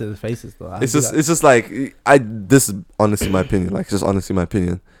tell to the faces though. It's just like this is honestly my opinion. Like, just honestly my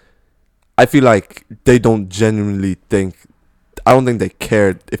opinion. I feel like they don't genuinely think. I don't think they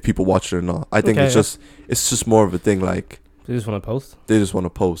care if people watch it or not. I think it's just more of a thing. Like, they just want to post.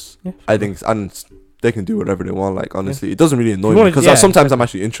 Yeah, sure. I think they can do whatever they want. Like, honestly, it doesn't really annoy me because sometimes I'm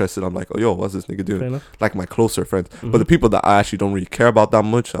actually interested. I'm like, oh, yo, what's this nigga doing? Like my closer friends. But the people that I actually don't really care about that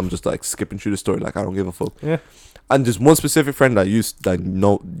much, I'm just like skipping through the story. Like, I don't give a fuck. Yeah. And just one specific friend I used to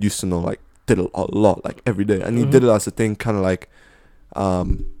know, like, did it a lot, like every day, and he did it as a thing, kind of like,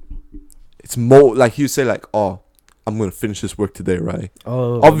 it's more like he would say like, oh, I'm gonna finish this work today, right?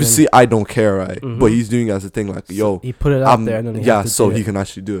 Oh, obviously I don't care, right? But he's doing it as a thing, like, yo, he put it out there, and then he can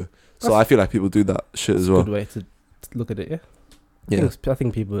actually do it. So I feel like people do that shit as well. Good way to look at it, yeah. I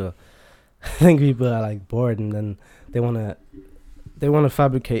think people are like bored, and then they wanna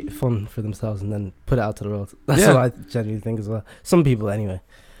fabricate fun for themselves and then put it out to the world. That's what I genuinely think as well. Some people, anyway.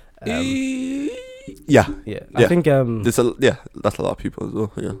 Yeah. I think that's a lot of people as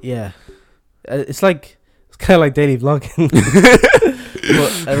well. Yeah. It's kind of like daily vlogging,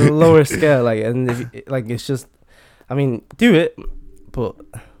 but at a lower scale. Like, and it's just, I mean, do it, but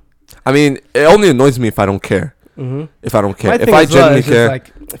I mean, it only annoys me if I don't care. If I don't care, if I genuinely care,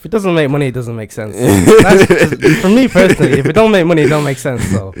 like, if it doesn't make money, it doesn't make sense. That's just, for me personally, if it don't make money, it don't make sense.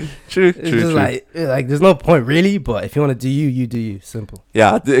 So true. Like there's no point really. But if you want to do you do you. Simple.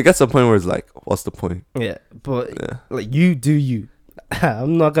 Yeah, it gets to a point where it's like, what's the point? Yeah, but like, you do you.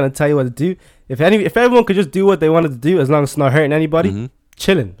 I'm not gonna tell you what to do. If everyone could just do what they wanted to do, as long as it's not hurting anybody,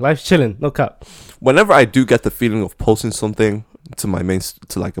 chilling, life's chilling, no cap. Whenever I do get the feeling of posting something to my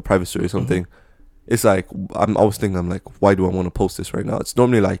to like a private story or something, it's like I'm always thinking, I'm like, why do I want to post this right now? It's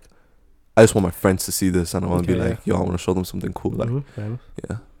normally like, I just want my friends to see this, and I want to be like, yo, I want to show them something cool. Like,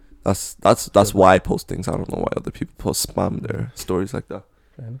 yeah, that's why I post things. I don't know why other people spam their stories like that.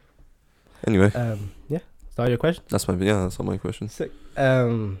 Fair enough. Anyway, yeah. Is that your question? That's all my questions. Sick.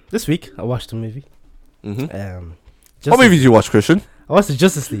 This week I watched a movie. What movie did you watch, Christian? I watched the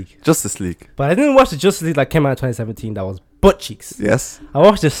Justice League. But I didn't watch the Justice League that came out in 2017. That was butt cheeks. Yes. I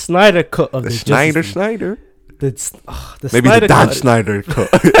watched the Snyder cut of the Justice League. Snyder. The Maybe Snyder the Dan Schneider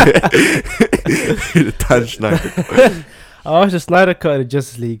cut. The Dan Schneider cut. I watched the Snyder cut of the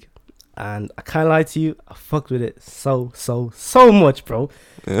Justice League, and I can't lie to you, I fucked with it so much, bro.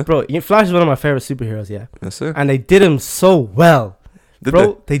 Yeah. Bro, Flash is one of my favorite superheroes, yeah. Yes, sir. And they did him so well.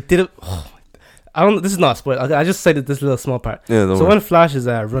 They did it. Oh, I don't. This is not a spoiler. I just said this little small part. Yeah. So when Flash is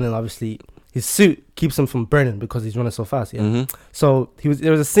running, obviously his suit keeps him from burning because he's running so fast. Yeah. So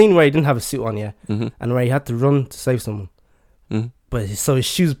there was a scene where he didn't have a suit on, yeah, and where he had to run to save someone. But so his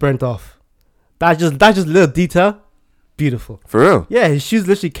shoes burnt off. That just little detail, beautiful. For real? Yeah, his shoes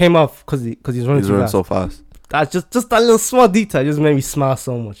literally came off because he's running so fast. That's just that little small detail just made me smile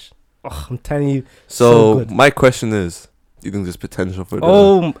so much. Oh, I'm telling you. So good. My question is, do you think there's potential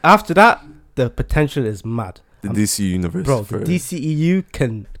for after that, the potential is mad. The DC universe, bro. The DCEU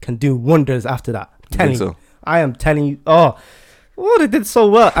can do wonders after that. I am telling you. Oh, they did so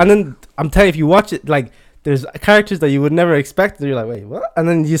well. And then I'm telling you, if you watch it, like, there's characters that you would never expect, and you're like, wait, what? And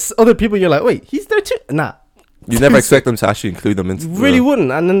then other people, you're like, wait, he's there too. Nah. You never expect them to actually include them into. Really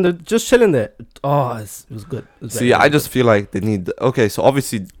wouldn't, and then they're just chilling there. Oh, it was good. I just feel like they need. Okay, so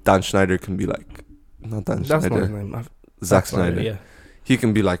obviously Dan Schneider can be like, not Dan Schneider. That's not his name. Zack Snyder. Yeah. He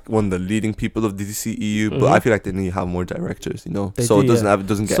can be like one of the leading people of the DCEU, but I feel like they need to have more directors, you know, it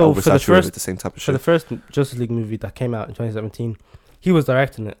doesn't get oversaturated with the same type of shit. For the first Justice League movie that came out in 2017, he was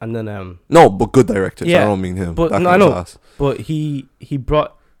directing it, and then no, but good directors. Yeah, I don't mean him. But I know. But they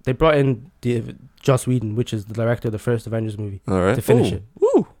brought in Joss Whedon, which is the director of the first Avengers movie, to finish it.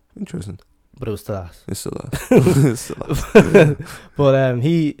 Ooh, interesting. But it was still ass. It's still ass.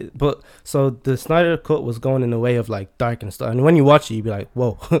 But so the Snyder cut was going in a way of like dark and stuff. And when you watch it, you'd be like,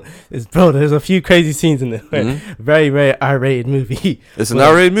 whoa, there's a few crazy scenes in it. Very, very R-rated movie. It's an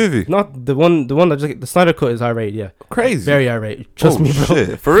R-rated movie? Not the one that the Snyder cut is R-rated, yeah. Crazy. Very R-rated. Trust me, bro.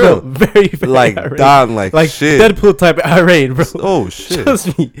 Shit, for real? No, very, very like, R-rated. damn, like shit. Deadpool type R-rated, bro. Oh, shit.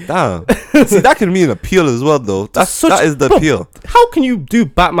 Trust me. Damn. See, that can mean appeal as well, though. That is the appeal. How can you do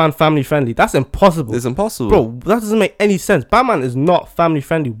Batman family friendly? That's impossible. It's impossible. Bro, that doesn't make any sense. Batman is not family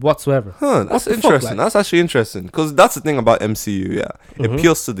friendly whatsoever. That's interesting. That's actually interesting. Because that's the thing about MCU, yeah. It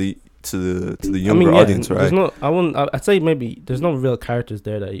appeals to the younger audience, right? I'd say maybe there's no real characters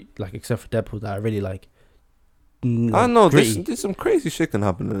there that, like, except for Deadpool, that I really like. I know there's some crazy shit can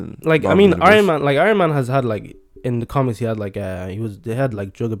happen in Iron Man has had, like, in the comics he had like they had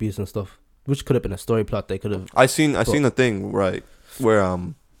like drug abuse and stuff, which could have been a story plot they could have. I seen a thing right where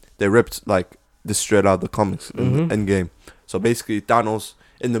they ripped like this straight out of the comics in the Endgame. So basically Thanos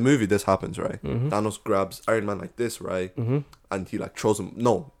in the movie, this happens, right? Thanos grabs Iron Man like this, right? And he like throws him.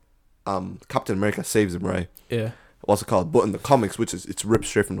 No, Captain America saves him, right? Yeah. What's it called? But in the comics, which is it's ripped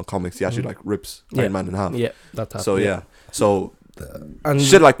straight from the comics, he actually like rips Iron Man in half. Yeah, that's happened. So so and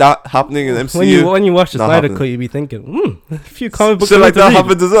shit like that happening in MCU. When you watch the Snyder cut, you'll be thinking, a few comic books. Shit like that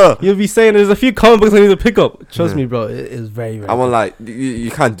happens as well. You'll be saying there's a few comic books I need to pick up. Trust me, bro. It is very, very. I won't lie. You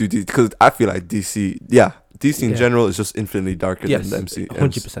can't do DC because I feel like DC in general is just infinitely darker than the MCU,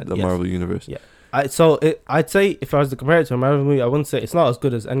 100%, the Marvel universe. Yeah. I'd say if I was to compare it to a Marvel movie, I wouldn't say it's not as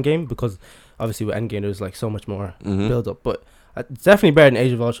good as Endgame, because obviously with Endgame there's like so much more build up, but it's definitely better than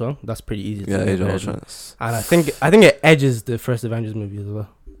Age of Ultron. That's pretty easy. Age of Ultron. And I think it edges the first Avengers movie as well.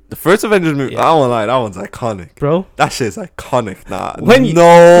 The first Avengers movie, I won't lie, that one's iconic, bro. That shit's iconic. Nah, wait.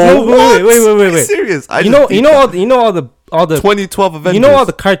 Serious? You know all the 2012 Avengers. You know all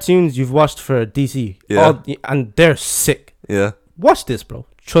the cartoons you've watched for DC, and they're sick. Yeah. Watch this, bro.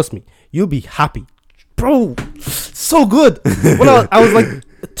 Trust me, you'll be happy, bro. So good. When I was like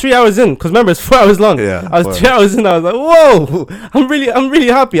 3 hours in, because remember it's 4 hours long. Yeah. I was 3 hours in. I was like, whoa, I'm really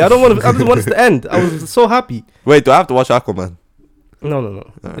happy. I just want it to end. I was so happy. Wait, do I have to watch Aquaman?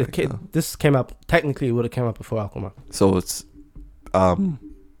 No. This came up. Technically, it would have came up before Aquaman. So it's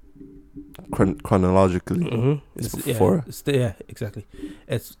chronologically. It's before. Exactly.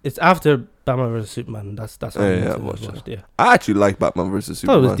 It's after Batman vs Superman. That's what I watched. Yeah. I actually like Batman vs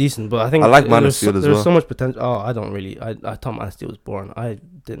Superman. I thought it was decent, but I think I like Man of Steel as well. There's so much potential. Oh, I don't really. I thought Man of Steel was boring. I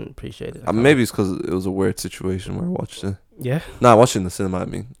didn't appreciate it. Maybe it's because it was a weird situation where I watched it. Yeah. No, I watched it in the cinema.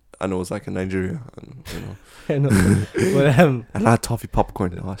 I know it was like in Nigeria, and, I know. But, and I had toffee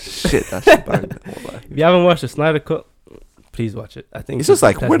popcorn. Oh shit, that shit banged. If you haven't watched the Snyder Cut, please watch it. I think it's just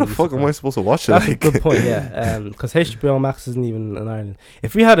like, where the fuck am I supposed to watch it? That's a good point, yeah. Because HBO Max isn't even in Ireland.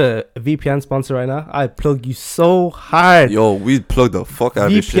 If we had a VPN sponsor right now, I'd plug you so hard. Yo, we'd plug the fuck out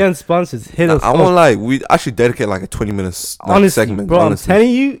of this shit. VPN sponsors hit us. I won't lie, we'd actually dedicate like a 20 minutes segment. Bro, honestly. I'm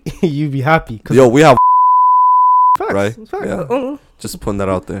telling you, you'd be happy. Yo, we have facts, right? Facts. Yeah. Just putting that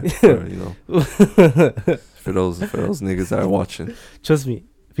out there, for those niggas that are watching. Trust me,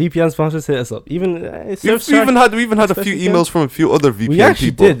 VPN sponsors hit us up. Even we even had a few emails from a few other VPN we actually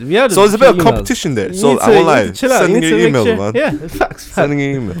people. Did. We had so it's a bit of competition there. So I won't lie, sending your emails, man. Yeah, facts. Sending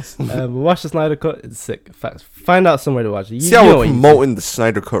your emails. Watch the Snyder Cut. It's sick. Facts. Find out somewhere to watch it. See how we're promoting the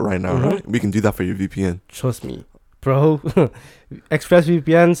Snyder Cut right now, right? We can do that for your VPN. Trust me, bro.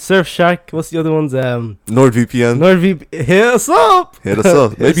 ExpressVPN, Surfshark. What's the other ones? NordVPN. Hit us up.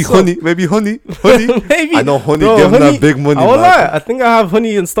 Maybe Honey. Maybe. I know Honey. Bro, give him that big money. I won't lie. I think I have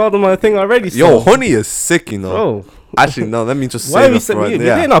Honey installed on my thing already. So. Yo, Honey is sick, you know. Bro. Actually, no. Let me just save it.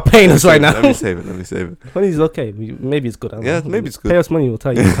 They're not paying us right now. Let me save it. Honey's okay. Maybe it's good. Maybe it's good. Pay us money. We'll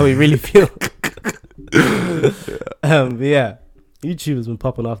tell you how we really feel. But yeah, YouTube has been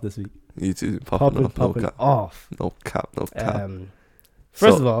popping off this week. YouTube popping off. No cap.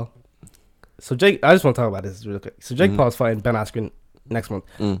 First of all, so Jake, I just want to talk about this real quick. So Jake Paul's fighting Ben Askren next month.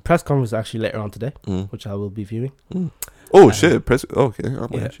 Press conference actually later on today, which I will be viewing. Oh shit! Okay.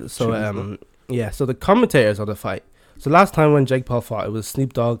 So the commentators of the fight. So last time when Jake Paul fought, it was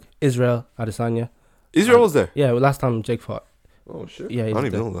Snoop Dogg, Israel Adesanya. Israel was there. Yeah, last time Jake fought. Oh shit! Yeah, I don't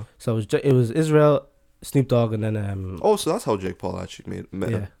even know that. So it was Israel, Snoop Dogg, and then so that's how Jake Paul actually met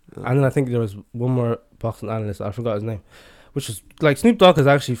him. And then I think there was one more boxing analyst. I forgot his name, which is like Snoop Dogg has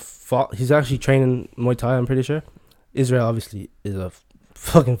actually fought. He's actually training Muay Thai. I'm pretty sure. Israel obviously is a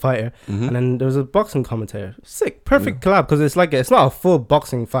fucking fighter, and then there was a boxing commentator. Sick, perfect collab, because it's like it's not a full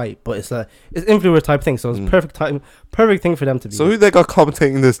boxing fight, but it's influencer type thing. So it's perfect thing for them to be. So who they got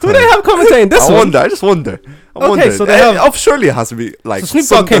commentating this time? Who they have commentating this one? I just wonder. So they have. Surely it has to be like. So Snoop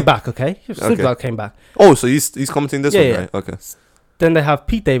Dogg came back. Okay, Snoop Dogg came back. Oh, so he's commentating this one, right? Okay. Then they have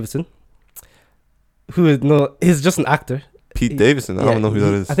Pete Davidson, who is just an actor. Pete Davidson, I don't know who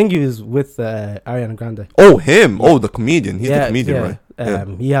that is. I think he was with Ariana Grande. Oh, him! Yeah. Oh, the comedian. He's the comedian,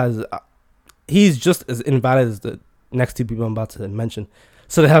 right? He's just as invalid as the next two people I'm about to mention.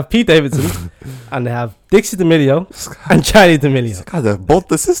 So they have Pete Davidson, and they have Dixie D'Amelio and Charlie D'Amelio. God, they're both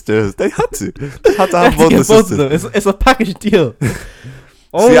the sisters. They had to have both the sisters. Of them. It's a package deal.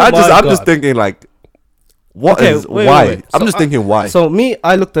 See, I'm just thinking like. Why? I'm just thinking why. So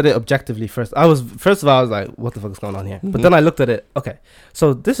I looked at it objectively first. First of all, I was like, what the fuck is going on here? But then I looked at it, okay.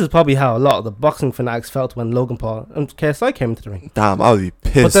 So this is probably how a lot of the boxing fanatics felt when Logan Paul and KSI came into the ring. Damn, I would be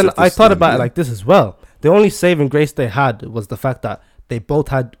pissed. But then I thought about it like this as well. The only saving grace they had was the fact that they both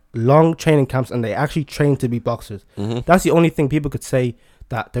had long training camps and they actually trained to be boxers. That's the only thing people could say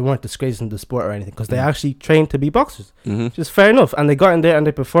that they weren't disgracing the sport or anything, because they actually trained to be boxers. Which is fair enough. And they got in there and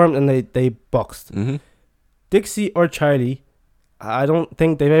they performed and they boxed. Dixie or Charlie, I don't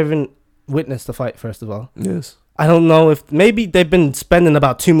think they've even witnessed the fight, first of all. Yes. I don't know if maybe they've been spending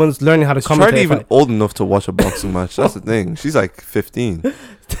about 2 months learning how to commentate. Charlie even old enough to watch a boxing match. That's the thing. She's like 15.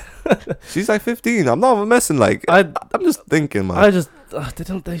 She's like 15. I'm not messing. Like I'm just thinking, man.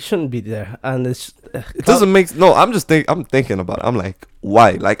 They shouldn't be there, and it doesn't make no. I'm thinking about it. I'm like,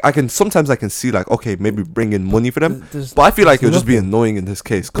 why? Like I can see like, okay, maybe bring in money for them, but I feel like it'll just be annoying in this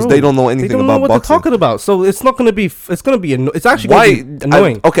case because they don't know anything about boxing. What they're talking about, so it's not gonna be. It's gonna be. It's actually gonna be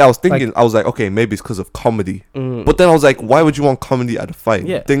annoying. I was thinking. I was like, okay, maybe it's because of comedy, but then I was like, why would you want comedy at a fight?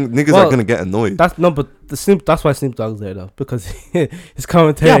 Yeah, niggas are gonna get annoyed. That's why Snoop Dogg's there though, because his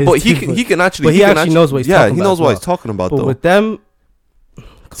commentary. Yeah, but he can actually. He actually knows what he's talking about. Yeah, he knows what he's talking about. But with them.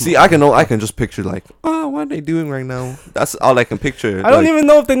 See, I can just picture like, what are they doing right now? That's all I can picture. I don't even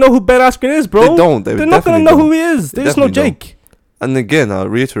know if they know who Ben Askren is, bro. They don't. They're not gonna know who he is. They just know Jake. And again, I'll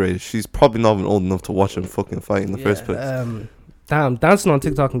reiterate, she's probably not even old enough to watch him fucking fight in the first place. Damn, dancing on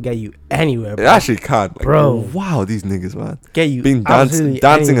TikTok can get you anywhere, bro. It actually can, like, bro. Wow, these niggas, man. Get you dancing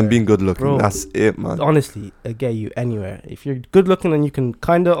anywhere. And being good looking. Bro, that's it, man. Honestly, it get you anywhere. If you're good looking and you can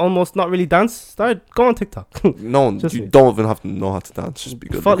kind of almost not really dance, go on TikTok. No, you don't even have to know how to dance. Just be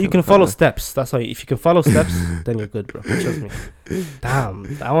good. You can follow steps. That's why. If you can follow steps, then you're good, bro. Trust me.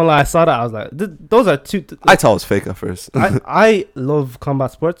 Damn, I won't lie. I saw that. I was like, those are two. I thought it was fake at first. I love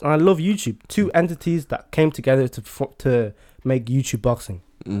combat sports and I love YouTube. Two entities that came together to make YouTube boxing.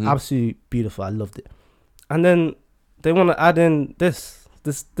 Absolutely beautiful. I loved it. And then they want to add in this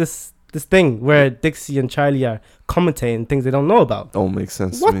thing where Dixie and Charlie are commentating things they don't know about. Don't make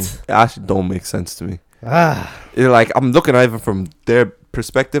sense to me. It actually don't make sense to me. You're like, I'm looking at it from their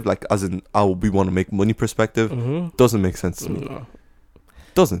perspective, like as in we want to make money perspective. Doesn't make sense to me. No.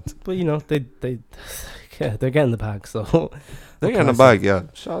 Doesn't. But they're getting the bag, so they're getting the bag. Yeah.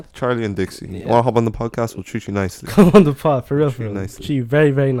 Shout out to Charlie and Dixie. You want to hop on the podcast? We'll treat you nicely. Come on the pod, for real. Nicely. Treat you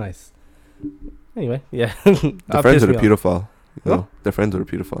very, very nice. Anyway, yeah. They're friends with a pedophile. They're friends with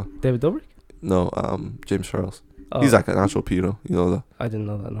a pedophile. David Dobrik? No, James Charles. He's like an actual pedo. You know that? I didn't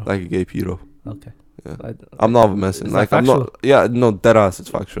know that. No. Like a gay pedo. Okay. Yeah. I'm not messing. Like I'm not. Yeah, no, dead ass. It's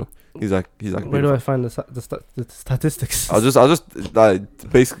factual. He's like. Where do I find the statistics? I'll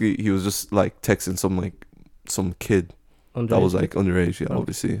just basically he was just like texting some kid underage. That was like underage, yeah,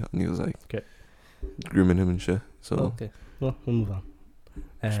 obviously, and he was like grooming him and shit. So okay, well, we'll move on.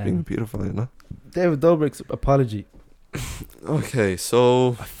 Just being a pedophile, you know. David Dobrik's apology. Okay,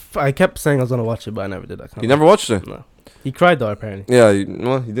 so I kept saying I was gonna watch it, but I never did. You never watched it? No. He cried though, apparently. Yeah, he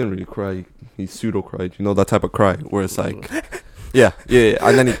didn't really cry. He pseudo cried. You know that type of cry where it's like, yeah,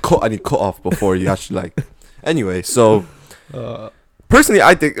 and then he cut off before he actually like. Anyway, so personally,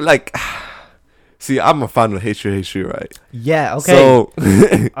 I think like. See, I'm a fan of H3, right? Yeah, okay. So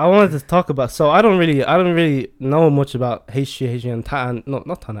I wanted to talk about. So I don't really know much about H3 and Tana. No,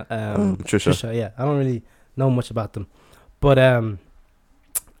 not Tana. Trisha. Yeah, I don't really know much about them. But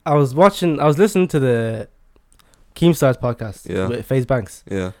I was listening to the Keemstar's podcast with FaZe Banks.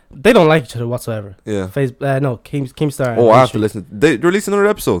 Yeah, they don't like each other whatsoever. Yeah, Keemstar. Oh, I have to listen. They released another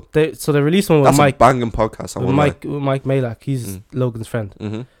episode. They released one with That's Mike. A banging podcast. With Mike Malak. He's Logan's friend.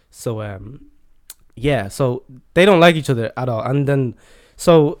 Mm-hmm. So yeah, so they don't like each other at all. And then,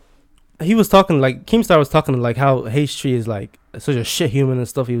 so he was talking, like, Keemstar was talking, like, how H3 is, like, such a shit human and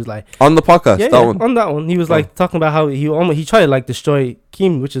stuff. He was like... On the podcast, one? On that one. He was, like, talking about how he tried to, like, destroy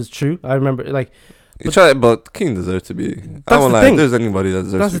Keem, which is true. I remember, like... But Keem deserves to be... I won't lie, if there's anybody that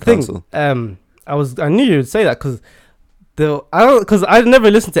deserves to be cancelled. I knew you would say that, because I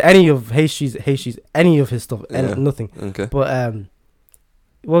never listened to any of H3's any of his stuff, nothing. Okay. But,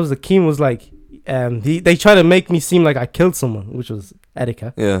 what was the Keem was, like... they try to make me seem like I killed someone, which was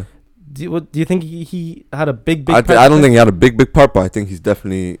Etika. Yeah. Do you think he had a big part? I don't think he had a big part, but I think he's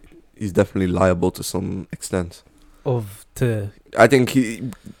definitely liable to some extent. I think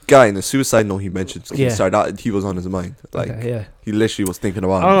in the suicide note he mentioned Keemstar, that he was on his mind. Like he literally was thinking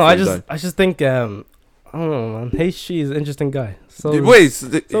about. I don't know. I just think I don't know, man. H3 is an interesting guy. So is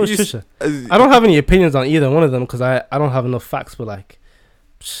Trisha. I don't have any opinions on either one of them because I don't have enough facts, but like.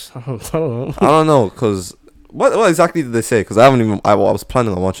 I don't know, because what exactly did they say? Because I was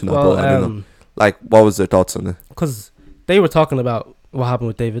planning on watching that, but I didn't know. Like, what was their thoughts on it? Because they were talking about what happened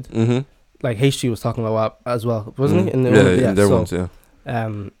with David. Mm-hmm. Like H3 was talking about what as well, wasn't he? In their ones, yeah.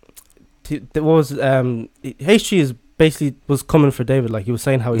 There was H3 is basically was coming for David, like he was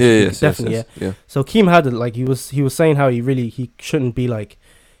saying how he definitely. So Keem had it, like he was saying how he shouldn't be like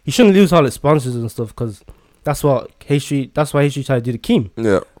he shouldn't lose all his sponsors and stuff because. That's why H3 tried to do to Keem.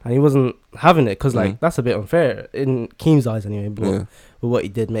 Yeah. And he wasn't having it because, like, that's a bit unfair in Keem's eyes anyway. But with what he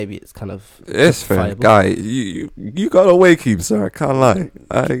did, maybe it's kind of... It's fair. Guy, you got away, Keem, sir. I can't lie.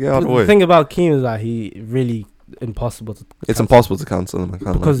 I got away. The thing about Keem is that he really... impossible to It's impossible to cancel him. I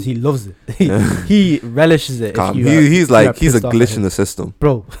can't because he loves it. He relishes it. He's a glitch in the system.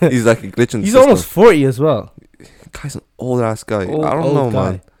 Bro. He's like a glitch in the system. He's almost 40 as well. Guy's an old ass guy. I don't know,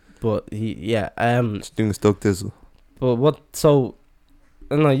 guy. Man. But just doing a Stoke Dizzle. But what? So,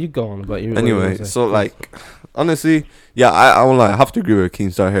 no, you go on about your. Anyway, so like, honestly, I won't lie. I have to agree with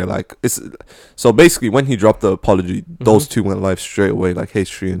Keemstar here. Like, it's so basically when he dropped the apology, those two went live straight away. Like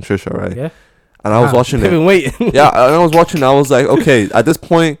H3 and Trisha, right? Yeah. And I was watching it. I've been waiting. And I was watching. I was like, okay, at this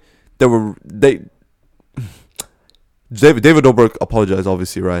point, David Dobrik apologized,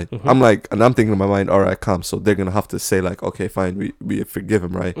 obviously, right? I'm like, and I'm thinking in my mind, all right, calm. So they're gonna have to say like, okay, fine, we forgive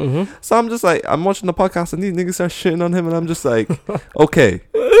him, right? So I'm just like, I'm watching the podcast and these niggas are shitting on him, and I'm just like, okay.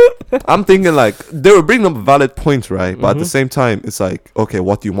 I'm thinking like they were bringing up valid points, right? But at the same time, it's like, okay,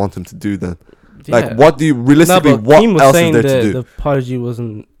 what do you want him to do then? Yeah. Like, what do you realistically? What else is there to do? The apology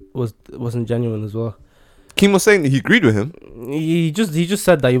wasn't genuine as well. Keem was saying that he agreed with him. He just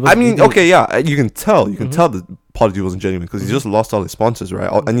said that he was. I mean, okay, yeah, you can tell the apology wasn't genuine because he just lost all his sponsors,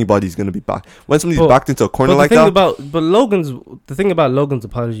 right? Anybody's gonna be back when somebody's backed into a corner like that. The thing about Logan's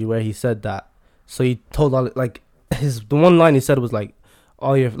apology where he said that, so he told all like the one line he said was like,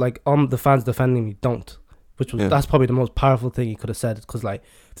 "Oh, you're like the fans defending me, don't," which was that's probably the most powerful thing he could have said because like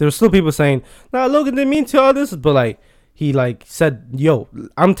there were still people saying, "Nah, Logan didn't mean to all this," but like. He like said, "Yo,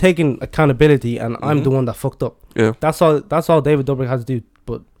 I'm taking accountability, and I'm the one that fucked up." Yeah, that's all David Dobrik has to do.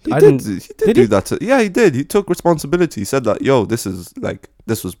 But he did do that. He did. He took responsibility. He said that, "Yo, this was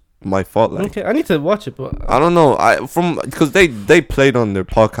my fault." Like, okay, I need to watch it, but I don't know. Because they played on their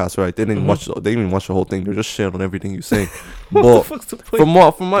podcast, right? They didn't watch. They didn't even watch the whole thing. They're just sharing on everything you say. But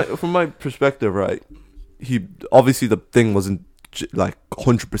from my perspective, right? He obviously the thing wasn't like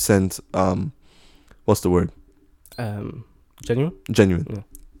 100%. What's the word? Genuine. Yeah.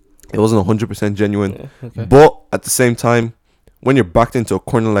 It wasn't 100% genuine. Yeah, okay. But at the same time, when you're backed into a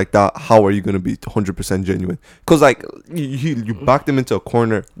corner like that, how are you going to be 100% genuine? Because like you backed him into a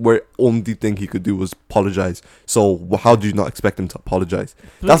corner where only thing he could do was apologize. So how do you not expect him to apologize?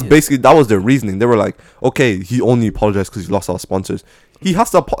 That's basically, that was their reasoning. They were like, okay, he only apologized because he lost all sponsors. He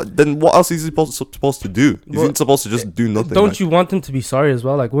has to. Then what else is he supposed to do? He's supposed to just do nothing. Don't you want him to be sorry as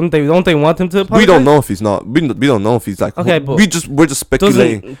well? Like, don't they want him to apologize? We don't know if he's not. We don't know if he's like. Okay, but we're just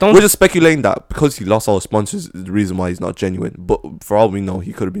speculating. We're just speculating that because he lost all his sponsors is the reason why he's not genuine. But for all we know,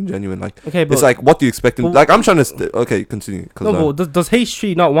 he could have been genuine. Like, okay, but it's like, what do you expect him? Like, I'm trying to. Okay, continue. No, but does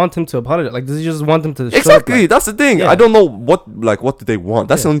H3 not want him to apologize? Like, does he just want him to? Exactly. That's the thing. Yeah. I don't know what do they want.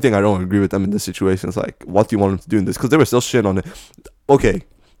 That's the only thing I don't agree with them in this situation. It's like, what do you want him to do in this? Because they were still shit on it. Okay.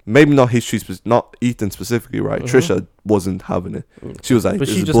 Maybe not H3, not Ethan specifically, right? Trisha wasn't having it. She was like, but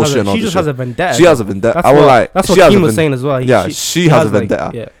she just has a vendetta. She has a vendetta. That's what Keem was saying as well. She has a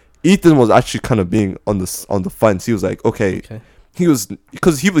vendetta. Yeah. Ethan was actually kind of being on the fence. He was like, okay. He was,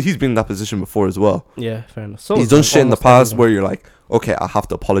 because he's been in that position before as well. Yeah, fair enough. So he's done shit in the past where you're like, okay, I have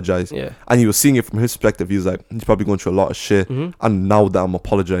to apologize. Yeah. And he was seeing it from his perspective. He was like, he's probably going through a lot of shit. And now that I'm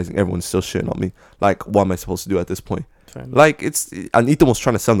apologizing, everyone's still shitting on me. Like, what am I supposed to do at this point? Like, and Ethan was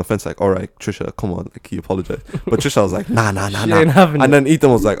trying to sell on the fence, like, all right, Trisha, come on, like, he apologized. But Trisha was like, nah. And then Ethan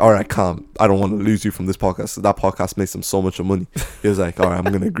was like, all right, calm. I don't want to lose you from this podcast. So that podcast makes him so much money. He was like, all right, I'm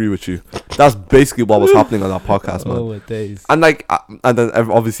going to agree with you. That's basically what was happening on that podcast, man. Oh, days. And like, and then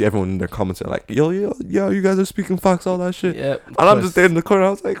obviously everyone in their comments are like, yo, you guys are speaking facts, all that shit. Yeah, and I'm just there in the corner. I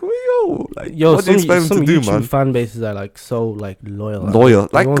was like, what do you expect him to do, man? Some fan bases are like so like loyal.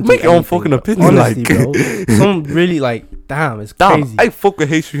 Like make your own fucking opinion. Honestly, like, bro. Some really like, damn, it's crazy. I fuck with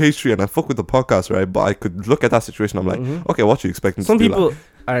H3 and I fuck with the podcast, right? But I could look at that situation. I'm like, okay, what you expecting? Some to do? People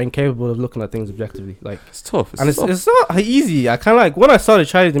are incapable of looking at things objectively. Like, it's tough. It's not easy. I kind of like when I saw the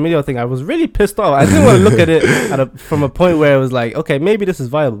Charlie D'Amelio thing, I was really pissed off. I didn't want to look at it from a point where it was like, okay, maybe this is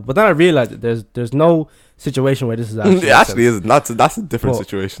viable. But then I realized that there's no situation where this is actually. It actually isn't. That's a different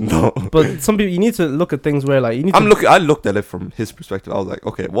situation, though. But some people, you need to look at things where like you need. I looked at it from his perspective. I was like,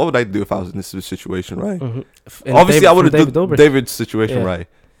 okay, what would I do if I was in this situation, right? Obviously, I would have done David's situation, right?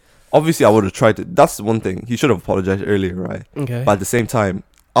 Obviously, I would have tried to. That's the one thing. He should have apologized earlier, right? Okay. But at the same time,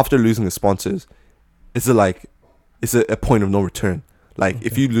 after losing his sponsors, it's a point of no return. Like,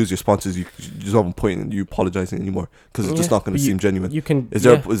 if you lose your sponsors, you just don't have a point in you apologizing anymore because it's just not going to seem genuine. You can. Is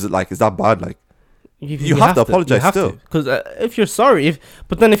that bad? Like, you have to apologize still. Because if you're sorry,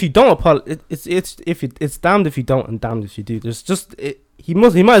 but then if you don't apologize, it's damned if you don't and damned if you do. There's just he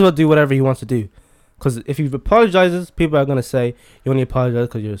might as well do whatever he wants to do. Because if he apologizes, people are gonna say you only apologize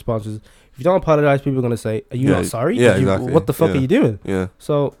because you're sponsors. If you don't apologize, people are gonna say, "Are you not sorry? Yeah, exactly. What the fuck are you doing?" Yeah.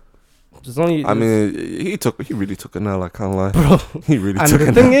 So there's only. I mean, he really took a nail. I can't lie, bro. He really and took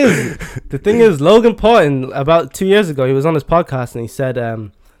a nail. The thing is, Logan Paul, about 2 years ago, he was on his podcast and he said,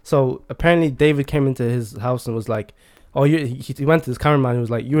 so apparently David came into his house and was like, oh, he went to this cameraman who was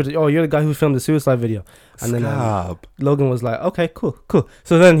like, you're the guy who filmed the suicide video. And then Logan was like, okay, cool.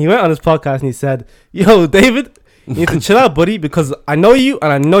 So then he went on his podcast and he said, yo, David, you need to chill out, buddy, because I know you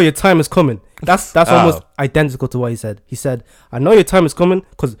and I know your time is coming. That's almost identical to what he said. He said, I know your time is coming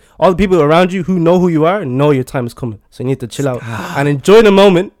because all the people around you who know who you are know your time is coming. So you need to chill out and enjoy the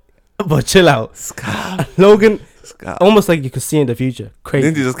moment, but chill out. Logan, almost like you could see in the future. Crazy.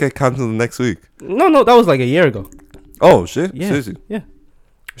 Didn't you just get cancelled next week? No, that was like a year ago. Oh, shit? Yeah. Seriously? Yeah.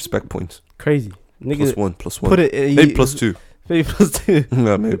 Respect points. Crazy. Nigga, +1. Put it, maybe +2. Maybe +2.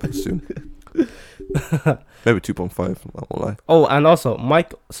 Yeah, maybe +2. Maybe 2.5. I won't lie. Oh, and also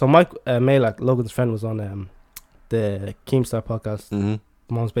Mike Malak, Logan's friend, was on the Keemstar podcast,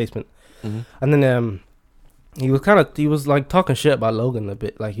 Mom's Basement, and then he was like talking shit about Logan a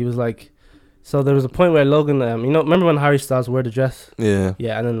bit. Like he was like, so there was a point where Logan, remember when Harry Styles wore the dress? Yeah,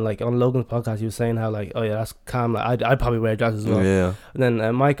 and then like on Logan's podcast he was saying how like, oh yeah, that's calm. Like I'd probably wear a dress as well. Yeah, and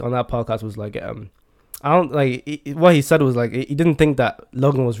then Mike on that podcast was like, I don't like what he said was like he didn't think that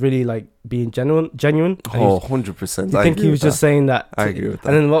Logan was really like being genuine. 100%. I think he was just saying that. I agree with that.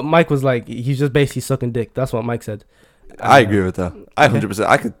 And then what Mike was like, he's just basically sucking dick. That's what Mike said. I agree with that. I 100%.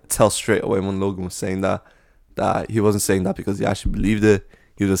 I could tell straight away when Logan was saying that he wasn't saying that because he actually believed it.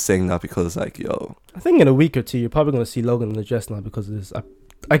 He was just saying that because like, yo. I think in a week or two you're probably gonna see Logan in the dress now because of this.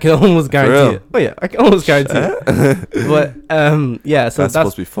 I can almost guarantee it. Oh yeah, I can almost guarantee it. But yeah, so that's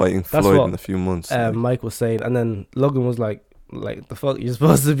supposed to be fighting Floyd in a few months. Mike was saying, and then Logan was like the fuck, you're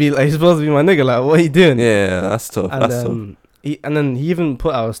supposed to be my nigga. Like, what are you doing? Yeah, that's tough. And that's tough. And then he even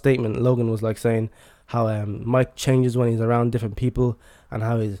put out a statement. Logan was like saying how Mike changes when he's around different people and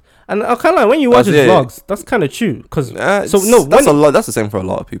how he's and I kind of like when you watch his vlogs, that's kind of true because that's a lot. That's the same for a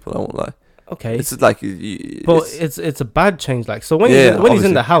lot of people. I won't lie. Okay, it's like, but it's a bad change. Like, so when he's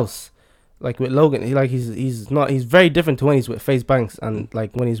in the house, like with Logan, he's very different to when he's with FaZe Banks and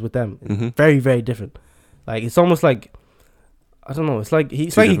like when he's with them. Very, very different. Like it's almost like I don't know. It's like he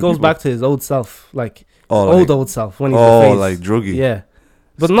goes people. Back to his old self, like old self when he's with FaZe. Like druggy. Yeah,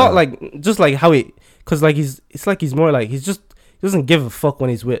 but not like just like how because like he's more like he doesn't give a fuck when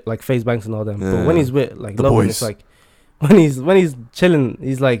he's with like FaZe Banks and all them. Yeah. But when he's with like the Logan, boys. It's like. When he's chilling,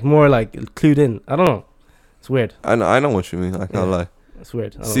 he's like more like clued in. I don't know. It's weird. I know what you mean. I can't lie. It's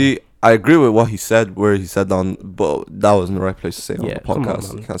weird. I agree with what he said, where he said that, but that wasn't the right place to say it on the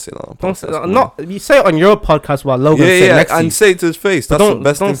podcast. You can't say that on the podcast. You say it on your podcast while Logan next to you. And say it to his face. That's the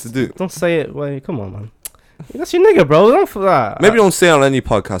best thing to do. Don't say it. Wait, come on, man. That's your nigga, bro. Don't for that. Maybe don't say it on any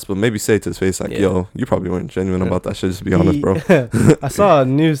podcast, but maybe say it to his face, like, yo, you probably weren't genuine about that shit. Just be honest, bro. I saw a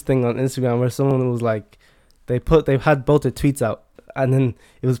news thing on Instagram where someone was like, they've had both their tweets out, and then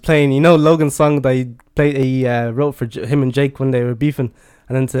it was playing, Logan's song that he wrote for him and Jake when they were beefing,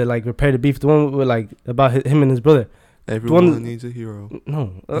 and then to like repair the beef, the one with like about him and his brother. Everyone needs a hero.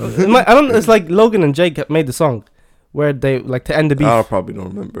 No, I don't. It's like Logan and Jake made the song where they like to end the beef. I probably don't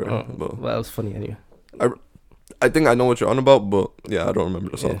remember. But well, it was funny anyway. I think I know what you're on about, but yeah, I don't remember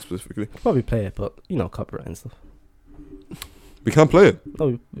the song specifically. Probably play it, but copyright and stuff. We can't play it.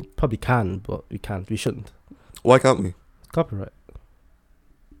 No, we probably can, but we can't. We shouldn't. Why can't we? Copyright.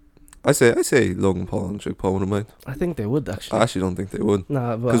 I say Logan Paul and Jake Paul wouldn't mind. I think they would actually. I actually don't think they would.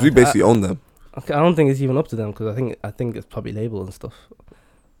 Nah, because we basically own them. Okay, I don't think it's even up to them because I think it's probably label and stuff.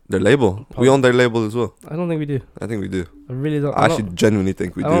 Their label. Probably. We own their label as well. I don't think we do. I think we do. I really don't. I actually genuinely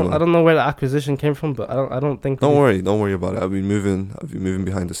think we do. I don't know where the acquisition came from, but I don't think. Don't worry about it. I'll be moving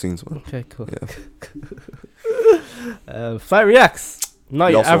behind the scenes, man. Okay, cool. Yeah. Flight reacts.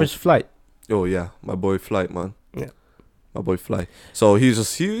 Not your average flight. Oh yeah, my boy Flight, man. Yeah. My boy Fly. So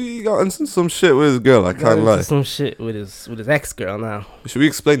he got into some shit with his girl. I can't lie. Some shit with his ex girl now. Should we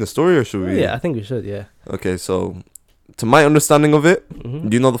explain the story or should we? Yeah, I think we should. Yeah. Okay, so to my understanding of it, do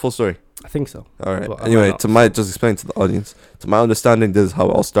you know the full story? I think so. All right. Anyway, just explain to the audience. To my understanding, this is how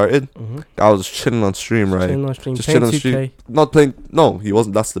it all started. I was chilling on stream, right? Just chilling on stream. Not playing. No, he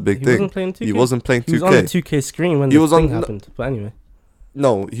wasn't. That's the big thing. He wasn't playing 2K. He was on the 2K screen when the thing happened. But anyway.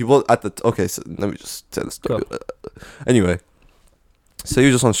 No, he was at the. Okay, so let me just tell the story. Anyway, so he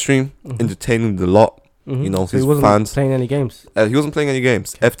was just on stream, entertaining the lot. So his he wasn't fans. Playing any games. He wasn't playing any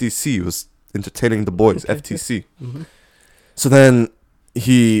games. FTC was entertaining the boys. FTC. So then do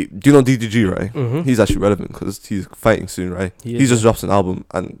you know DDG, right? He's actually relevant because he's fighting soon, right? He just drops an album,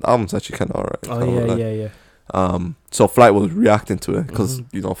 and the album's actually kind of alright. Oh yeah. So Flight was reacting to it because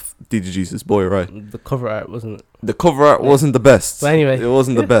DDG's his boy, right? The cover art wasn't. The cover art wasn't the best. But anyway, it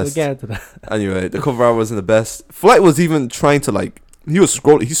wasn't the best. We'll get into that. Anyway, the cover art wasn't the best. Flight was even trying to like he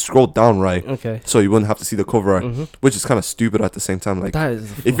scrolled down, right? Okay. So you wouldn't have to see the cover art, which is kind of stupid at the same time. Like, that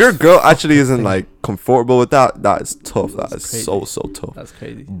is if your girl actually isn't like comfortable with that is tough. That is crazy. so tough. That's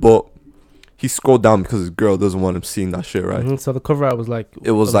crazy. But he scrolled down because his girl doesn't want him seeing that shit, right? So the cover art was like,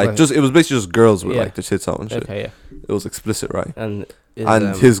 it was basically just girls with like the tits out and shit. Okay, yeah. It was explicit, right? And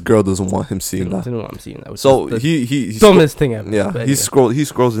his girl doesn't want him seeing that. Didn't want him seeing that. So he dumbest thing ever. Yeah, he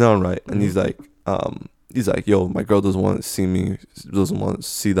scrolls down, right, and he's like, yo, my girl doesn't want to see me, doesn't want to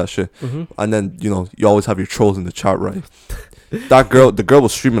see that shit. And then, you know, you always have your trolls in the chat, right? The girl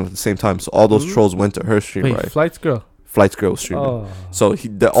was streaming at the same time, so all those trolls went to her stream, right? Flight's girl was streaming. Oh. So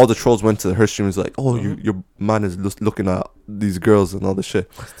all the trolls went to her stream. Was like, oh, your man is just looking at these girls and all this shit.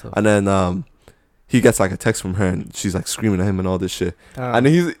 And then he gets like a text from her, and she's like screaming at him and all this shit. And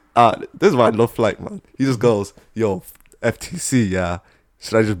he's this is why I love Flight, man. He just goes, yo, FTC, yeah.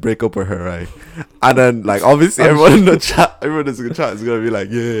 Should I just break up with her, right? And then, like, obviously, everyone in the chat is gonna be like,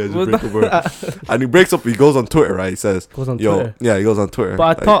 yeah, just break up with her. And he breaks up. He goes on Twitter, right? He says, Twitter. Yeah, he goes on Twitter.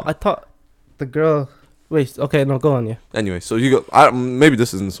 But I thought the girl. Wait, okay, no, go on, yeah. Anyway, so you go. Maybe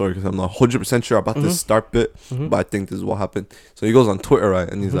this isn't the story because I'm not 100% sure about this start bit, but I think this is what happened. So he goes on Twitter, right,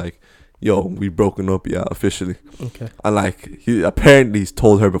 and he's like, yo, we broken up, yeah, officially. Okay. And like he's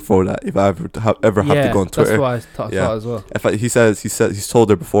told her before that if I ever have to go on Twitter, that's what I thought as well. He's told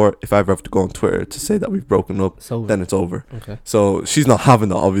her before if I ever have to go on Twitter to say that we've broken up, then it's over. Okay. So she's not having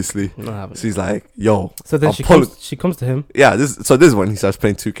that, obviously. Not having. She's like, yo. So then she comes to him. Yeah. This is when he starts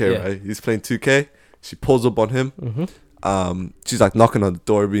playing 2K, right? He's playing 2K. She pulls up on him. She's like knocking on the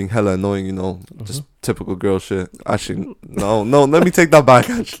door, being hella annoying, you know, just typical girl shit. Actually, no, let me take that back.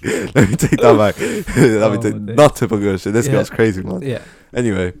 Actually, let me take that back. Not typical girl shit. This girl's crazy, man. Yeah.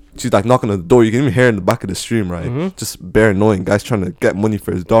 Anyway, she's like knocking on the door. You can even hear her in the back of the stream, right? Just bare annoying. Guy's trying to get money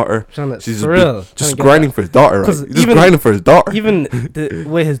for his daughter. She's just grinding for his daughter, right? Just grinding for his daughter. Even the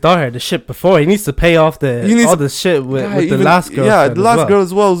way his daughter had the shit before, he needs to pay off all the shit with the last girl. Yeah, the last girl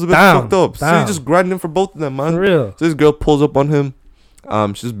as well was a bit fucked up. So he's just grinding for both of them, man. For real. So this girl pulls up on him.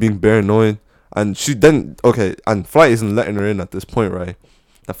 She's just being bare annoying. And she then, and Flight isn't letting her in at this point, right?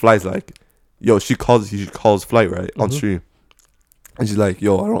 The Flight's like, yo, he calls Flight, right, on stream. And she's like,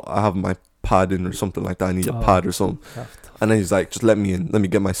 yo, I have my pad in or something like that. I need a pad or something. And then he's like, just let me in. Let me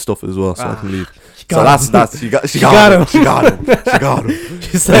get my stuff as well so I can leave. So that's she got him. She got him.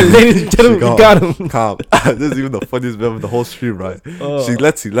 She said, ladies and gentlemen, we got him. Calm. This is even the funniest bit of the whole stream, right? She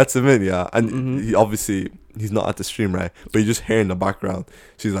lets him in, yeah. And he obviously, he's not at the stream, right? But you just hear in the background.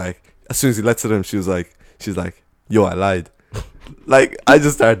 She's like, as soon as he lets it in, she's like, yo, I lied. Like, I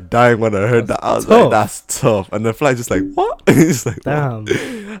just started dying when I heard that. I was like, that's tough. And the Fly just like, what? He's like, damn.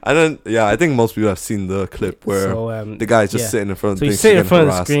 And then, yeah, I think most people have seen the clip where the guy's just sitting in front of the thing. So he's sitting in front of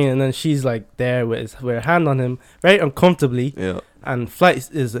the screen, and then she's like there with her hand on him, very uncomfortably. Yeah. And Flight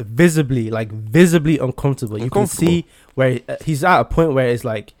is visibly uncomfortable. You can see where he's at a point where it's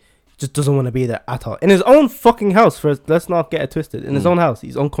like, just doesn't want to be there at all. In his own fucking house, first, let's not get it twisted. In his own house,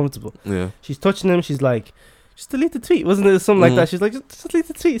 he's uncomfortable. Yeah. She's touching him, she's like, just delete the tweet, wasn't it? Something like that. She's like, just delete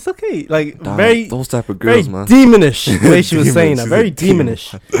the tweet. It's okay. Like, very those type of girls, very man. Demonish the way she was saying that. Very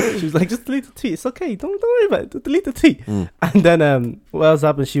demonish. She was like, just delete the tweet. It's okay. Don't worry about it. Delete the tweet. And then what else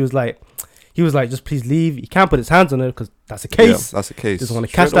happened? He was like, just please leave. He can't put his hands on her because that's a case. Yeah, that's a case. Doesn't want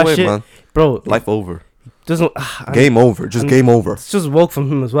to catch that shit, man. Bro. Life over. Doesn't game over. Just game over. It's just woke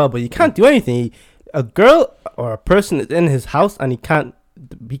from him as well. But you can't do anything. A girl or a person is in his house and he can't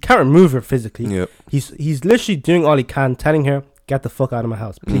remove her physically. Yep. He's literally doing all he can, telling her, get the fuck out of my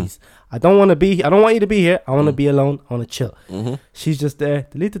house, please. I don't want you to be here. I want to be alone. I want to chill. She's just there.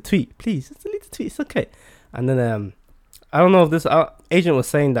 Delete the tweet, please. Just delete the tweet. It's okay. And then I don't know if this agent was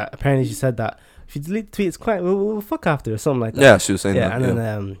saying that. Apparently she said that if you delete the tweet, it's quiet. We'll fuck after or something like that. Yeah, she was saying that. And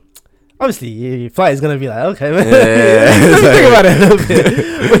then obviously Fly is gonna be like, okay, man. Think about it a little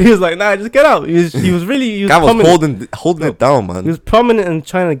bit. But he was like, nah, just get out. He was holding it down, man. He was prominent and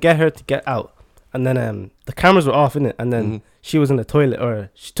trying to get her to get out. And then the cameras were off, innit? And then she was in the toilet, or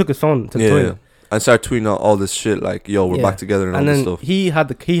she took his phone to the toilet. And started tweeting out all this shit like, yo, we're back together and all this stuff. He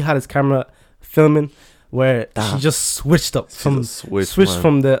had his camera filming where she just switched up from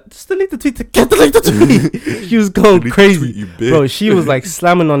the just delete the tweet to delete the tweet. She was going crazy. Tweet, bro, she was like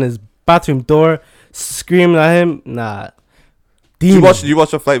slamming on his bathroom door, screaming at him. Nah. Did you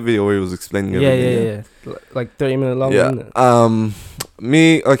watch a Flight video where he was explaining everything? Yeah. Like 30 minutes long.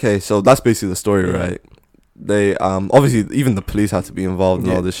 Yeah. Okay, so that's basically the story, right? They obviously even the police had to be involved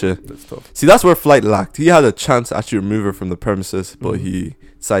in all this shit. That's tough. See, that's where Flight lacked. He had a chance to actually remove her from the premises, but he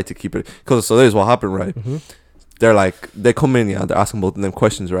decided to keep it. So there's what happened, right? They're like, they come in, they're asking both of them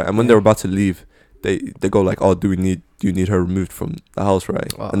questions, right? And when they were about to leave, they go like, oh, do you need her removed from the house,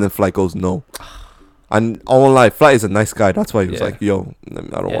 right? And then Flight goes no. And I won't lie, Flight is a nice guy. That's why he was like, yo, I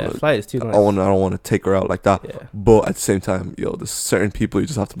don't want to. Flight is too nice. I don't want to take her out like that. Yeah. But at the same time, yo, there's certain people you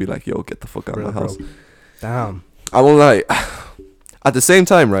just have to be like, yo, get the fuck out of my house. Damn. I won't lie. At the same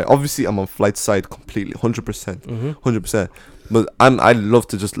time, right? Obviously, I'm on Flight's side completely, 100%, 100%. But I love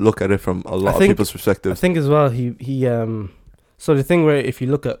to just look at it from a lot of people's perspectives. I think as well, he so the thing where if you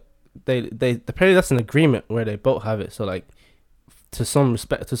look at they apparently that's an agreement where they both have it. So like, to some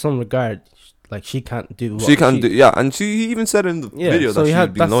regard. Like she can't do. And she even said in the video that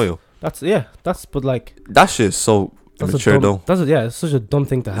she'd be loyal. But like that shit is so immature though. It's such a dumb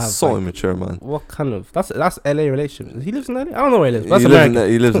thing to have. It's so immature, man. What kind of that's LA relationship? He lives in LA. I don't know where he lives. That's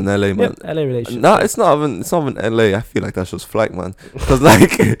he lives in LA, man. LA relationship. Nah, it's not even LA. I feel like that's just Flight, man. Because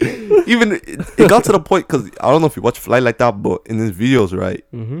like even it got to the point, because I don't know if you watch Flight like that, but in his videos, right,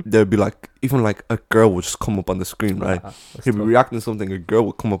 there'd be like, even like a girl would just come up on the screen, right? He'd be reacting to something, a girl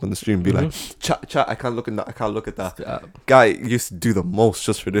would come up on the screen and be like, chat, I can't look at that. Guy used to do the most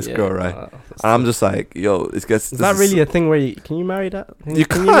just for this girl, right? And I'm just like, yo, it gets. Is that really a thing where can you marry that? Can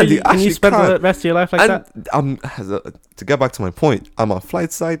you spend the rest of your life like that? To get back to my point, I'm on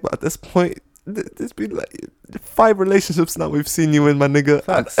Flight's side, but at this point, there's been like 5 relationships now we've seen you in, my nigga.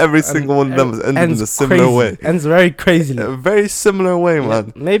 Facts. And every single one of them has ended in a similar way. Ends very crazily. A very similar way,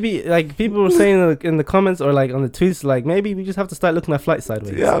 man. Maybe like people were saying in the comments or like on the tweets, like maybe we just have to start looking at Flight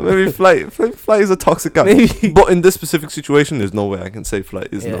sideways. Yeah, maybe Flight is a toxic guy. Maybe. But in this specific situation, there's no way I can say Flight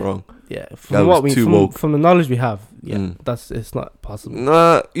isn't wrong. Yeah, from the knowledge we have, it's not possible.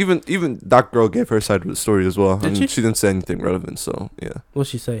 Nah, even that girl gave her side of the story as well. Did she? She didn't say anything relevant, so yeah. What'd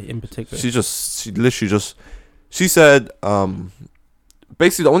she say in particular? She said,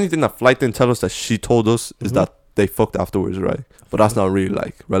 basically the only thing that Flight didn't tell us that she told us is that they fucked afterwards, right? But that's not really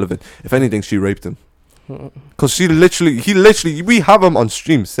like relevant. If anything, she raped him. Cause he literally, we have him on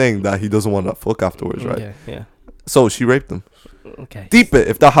stream saying that he doesn't want to fuck afterwards, right? Yeah. So she raped him. Okay. Deep it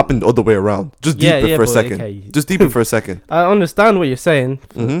if that happened the other way around. Just deep it for a second. Okay. Just deep it for a second. I understand what you're saying.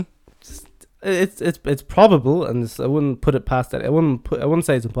 It's probable, and I wouldn't put it past that. I wouldn't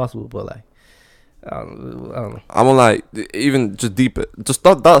say it's impossible, but like, I don't know. I'm like, even just deep it. Just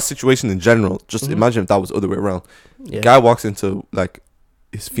that situation in general. Just imagine if that was the other way around. Guy walks into like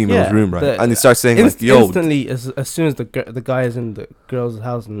his female's room, right, and he starts saying like, "Yo." Instantly, as soon as the guy is in the girl's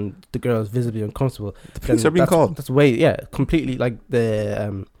house and the girl is visibly uncomfortable, the police are being called. That's completely like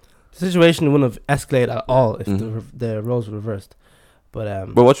the situation wouldn't have escalated at all if the roles were reversed.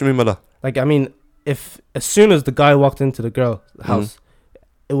 But what you mean by that? Like, I mean, if as soon as the guy walked into the girl's house,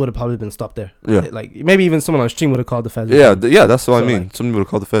 it would have probably been stopped there. Yeah, like maybe even someone on stream would have called the feds. Yeah, that's what I mean. Like, somebody would have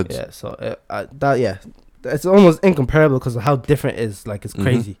called the feds. Yeah, so it's almost incomparable because of how different it is. Like, it's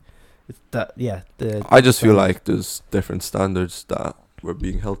crazy. It's that I just feel like there's different standards that we're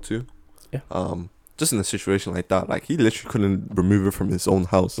being held to. Yeah. Just in a situation like that, like he literally couldn't remove it from his own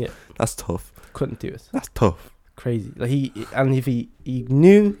house. Yeah, that's tough. Couldn't do it. That's tough. Crazy. Like if he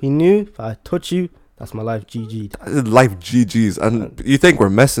knew if I touch you, that's my life. GG. Life GG's. And you think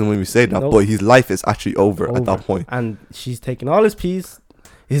we're messing when we say that, but his life is actually over at that point. And she's taking all his peace.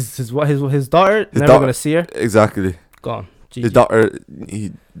 His daughter, never gonna see her. Exactly. Gone. GG. His daughter,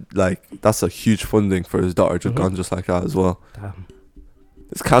 that's a huge funding for his daughter just gone just like that as well. Damn.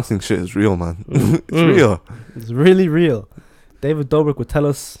 This cancelling shit is real, man. It's real. It's really real. David Dobrik would tell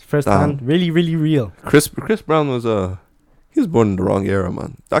us firsthand. Really, really real. Chris Brown was he was born in the wrong era,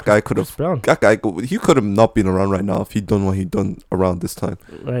 man. That guy could have. He could have not been around right now if he'd done what he'd done around this time.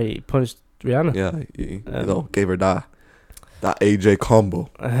 Right, he punched Rihanna. Yeah, he gave her that AJ combo.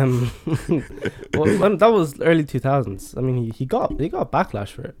 Well, that was early 2000s. I mean, he got backlash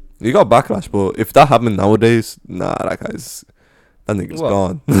for it. He got backlash, but if that happened nowadays, that nigga's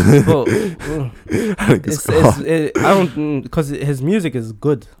gone. I don't, because his music is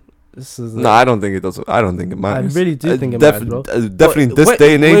good. I don't think it does. I don't think it matters. I really do think it matters, bro. Definitely in this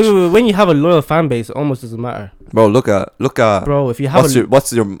day and age. Wait, when you have a loyal fan base, it almost doesn't matter. Bro, look at. Bro, if you have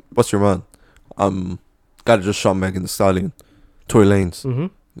what's your man? Guy that just shot Megan Thee Stallion, Tory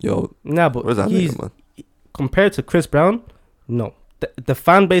Lanez. Yo, but where's that nigga, man? Compared to Chris Brown, no. The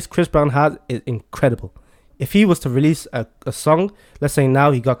fan base Chris Brown has is incredible. If he was to release a song, let's say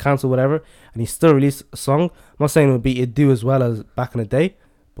now he got cancelled, whatever, and he still released a song, I'm not saying it'd do as well as back in the day,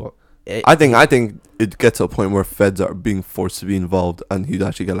 but I think it gets to a point where feds are being forced to be involved, and he'd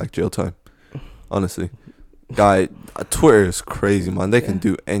actually get like jail time. Honestly, guy, Twitter is crazy, man. They can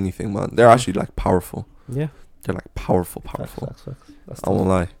do anything, man. They're actually like powerful. Yeah, they're like powerful. Facts. I won't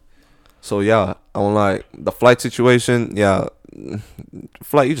lie. So yeah, I won't lie. The flight situation,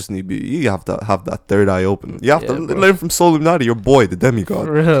 Flight, you just need you have to have that third eye open. You have to learn from Soul Illuminati, your boy, the demigod.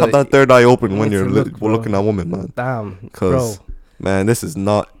 Really? Have that third eye open when you're looking at women, man. Damn, bro. Man, this is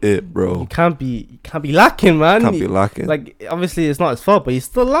not it, bro. You can't be lacking, man. Can't be lacking. Like, obviously, it's not his fault, but he's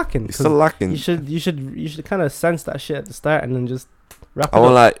still lacking. He's still lacking. You should kind of sense that shit at the start and then just wrap it up. I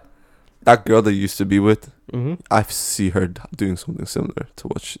won't lie. That girl that you used to be with, I see her doing something similar to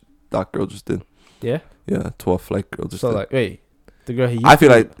what that girl just did. Yeah? Yeah, to what Flight girl just did. So, like, wait. The girl he used I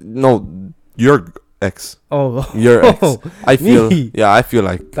feel like, no, your ex. Oh. Your ex. I feel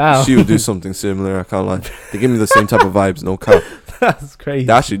like she would do something similar. I can't lie. They give me the same type of vibes, no cap. That's crazy.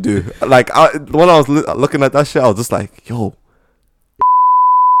 They actually do. Like, when I was looking at that shit, I was just like, yo,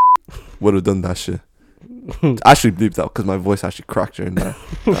 would have done that shit. I actually bleeped out because my voice actually cracked during that.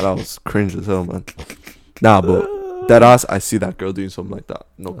 That was cringe as hell, man. Nah, but that ass, I see that girl doing something like that.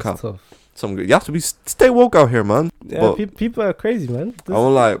 No cap. You have to stay woke out here, man. Yeah, people are crazy, man. I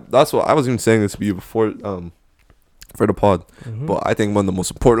won't lie. That's what I was even saying this to you before, for the pod. But I think one of the most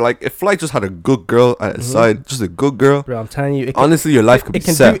important, like, if Flight just had a good girl at his side, just a good girl, bro, I'm telling you, honestly, your life could be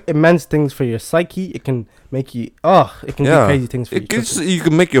set. It can do immense things for your psyche. It can make you, it can do crazy things for you. You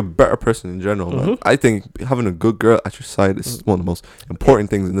can make you a better person in general, man. I think having a good girl at your side is one of the most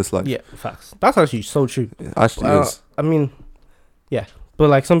important things in this life. Yeah, facts. That's actually so true. It actually is. I mean, yeah, but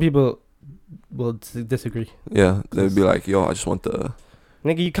like some people will disagree. Yeah, they'd be like, yo, I just want the...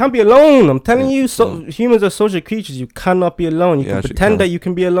 Nigga, you can't be alone. I'm telling you, humans are social creatures. You cannot be alone. You can pretend that you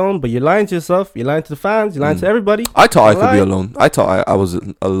can be alone, but you're lying to yourself. You're lying to the fans. You're lying to everybody. I thought I could be alone. I thought I was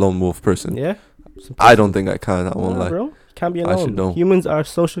a lone wolf person. Yeah. I don't think I can. I won't lie. Bro, you can't be alone. Humans are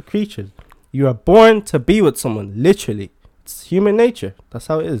social creatures. You are born to be with someone. Literally. It's human nature. That's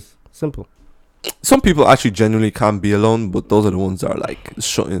how it is. Simple. Some people actually genuinely can't be alone, but those are the ones that are like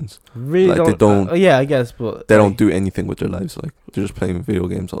shut-ins. Really, like they don't. Yeah, I guess, but they don't do anything with their lives. Like, they're just playing video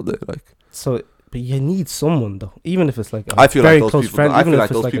games all day. Like, so, but you need someone though, even if it's like I feel very like those close people. friend. I feel even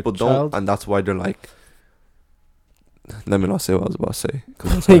like if those it's people like don't, and that's why they're like. Let me not say what I was about to say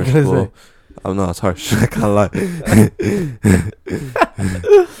because it's harsh. Well, I'm not as harsh. I can't lie.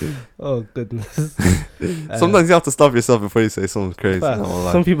 Oh goodness. Sometimes you have to stop yourself before you say something crazy.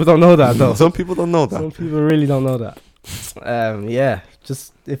 Some people don't know that though. Some people don't know that. Some people really don't know that. Yeah.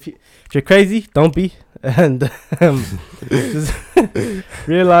 Just if you're crazy, don't be, and just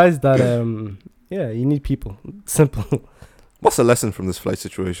realize that you need people. Simple. What's the lesson from this Flight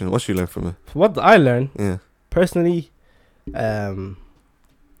situation? What you learn from it? What I learned, personally,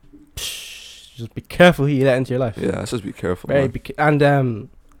 just be careful who you let into your life. Yeah, just be careful.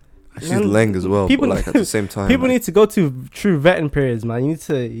 She's Leng as well, people, but like at the same time, people need to go to true vetting periods, man. You need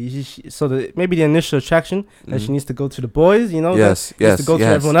to so that maybe the initial attraction that she needs to go to the boys, you know. Yes, to go to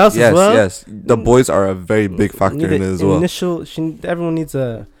everyone else as well. Yes, the boys are a very big factor in it as well. Everyone needs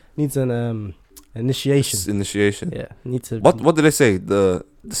an initiation. Initiation. Yeah, need to. What did I say? The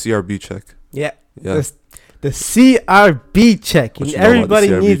CRB check. Yeah. The CRB check. Everybody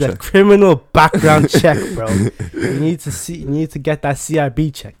needs a criminal background check, bro. You need to get that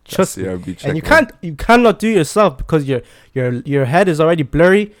CRB check. Trust me. CRB check, and you cannot do yourself because your head is already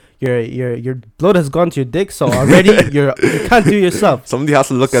blurry. Your blood has gone to your dick, so already you can't do yourself. Somebody has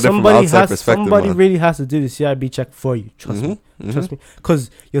to look at it from outside perspective. Somebody really has to do the CRB check for you. Trust me. Trust me. Because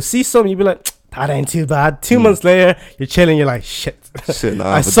you'll see something, you'll be like, that ain't too bad. 2 months later, you're chilling. You're like, shit. Now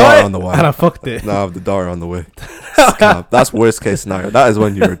I saw it on the way, and I fucked it. Now I have the door on the way. That's worst case scenario. That is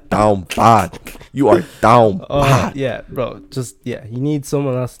when you're down bad. You are down bad. Yeah, bro. You need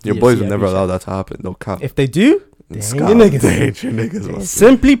someone else. Your boys will never allow that to happen. No cap. If they do, they ain't your niggas. They ain't your niggas.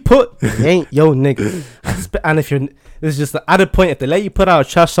 Simply put, they ain't your niggas. And if you're, this is just the added point. If they let you put out a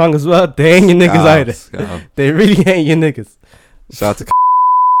trash song as well, they ain't your niggas either. They really ain't your niggas. Shout out to.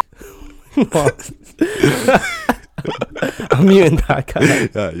 I'm muting that guy.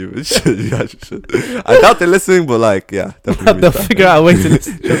 Yeah, you should. I doubt they're listening, but like, yeah, definitely. They'll figure out a way to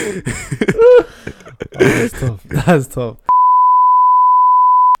listen. That's tough. That's tough.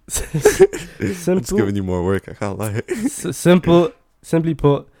 Simple. It's giving you more work. I can't lie. Simply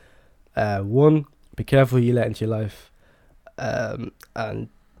put, one, be careful who you let into your life, and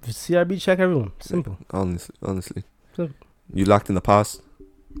CRB check everyone. Simple. Honestly. Simple. You lacked in the past.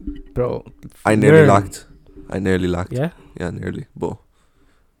 Bro, I nearly lacked. Yeah, nearly. But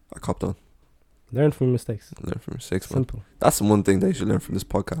I copped on. Learn from mistakes. Man. Simple. That's the one thing that you should learn from this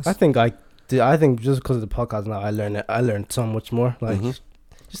podcast. I think just because of the podcast now, I learned so much more. Like,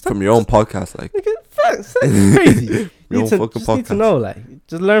 just from your own podcast, like it's crazy. Your own fucking podcast. Need to know, like,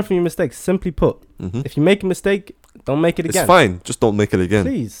 just learn from your mistakes. Simply put, if you make a mistake, don't make it again. It's fine. Just don't make it again.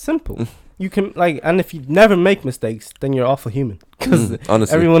 Please, simple. you can and if you never make mistakes, then you're awful human. Because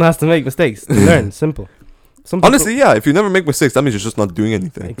honestly, everyone has to make mistakes to learn. Simple. Honestly, yeah. If you never make mistakes, that means you're just not doing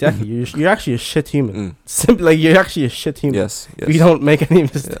anything. Exactly. You're actually a shit human. Simply, you're actually a shit human. Yes. If you don't make any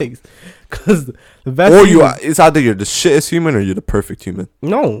mistakes, because the best. Or it's either you're the shittest human or you're the perfect human.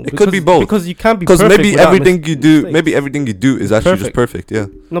 No, it could be both. Because you can't be. Because maybe everything you do, is actually just perfect. Yeah.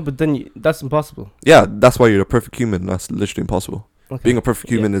 No, but then that's impossible. Yeah, that's why you're a perfect human. That's literally impossible. Okay. Being a perfect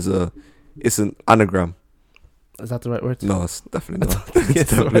human is an anagram. Is that the right word? No, it's definitely not. It's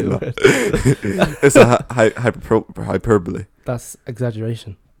definitely not. It's a hyperbole. That's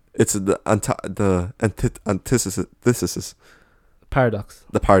exaggeration. It's the antithesis. Paradox.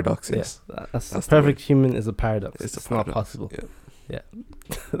 The paradox, yes. Yeah, that's perfect human is a paradox. It's not possible. Yeah.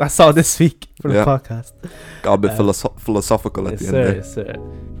 That's all this week for the podcast. Got a bit philosophical at the end there. Yes, sir.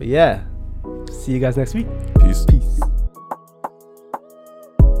 But yeah, see you guys next week. Peace.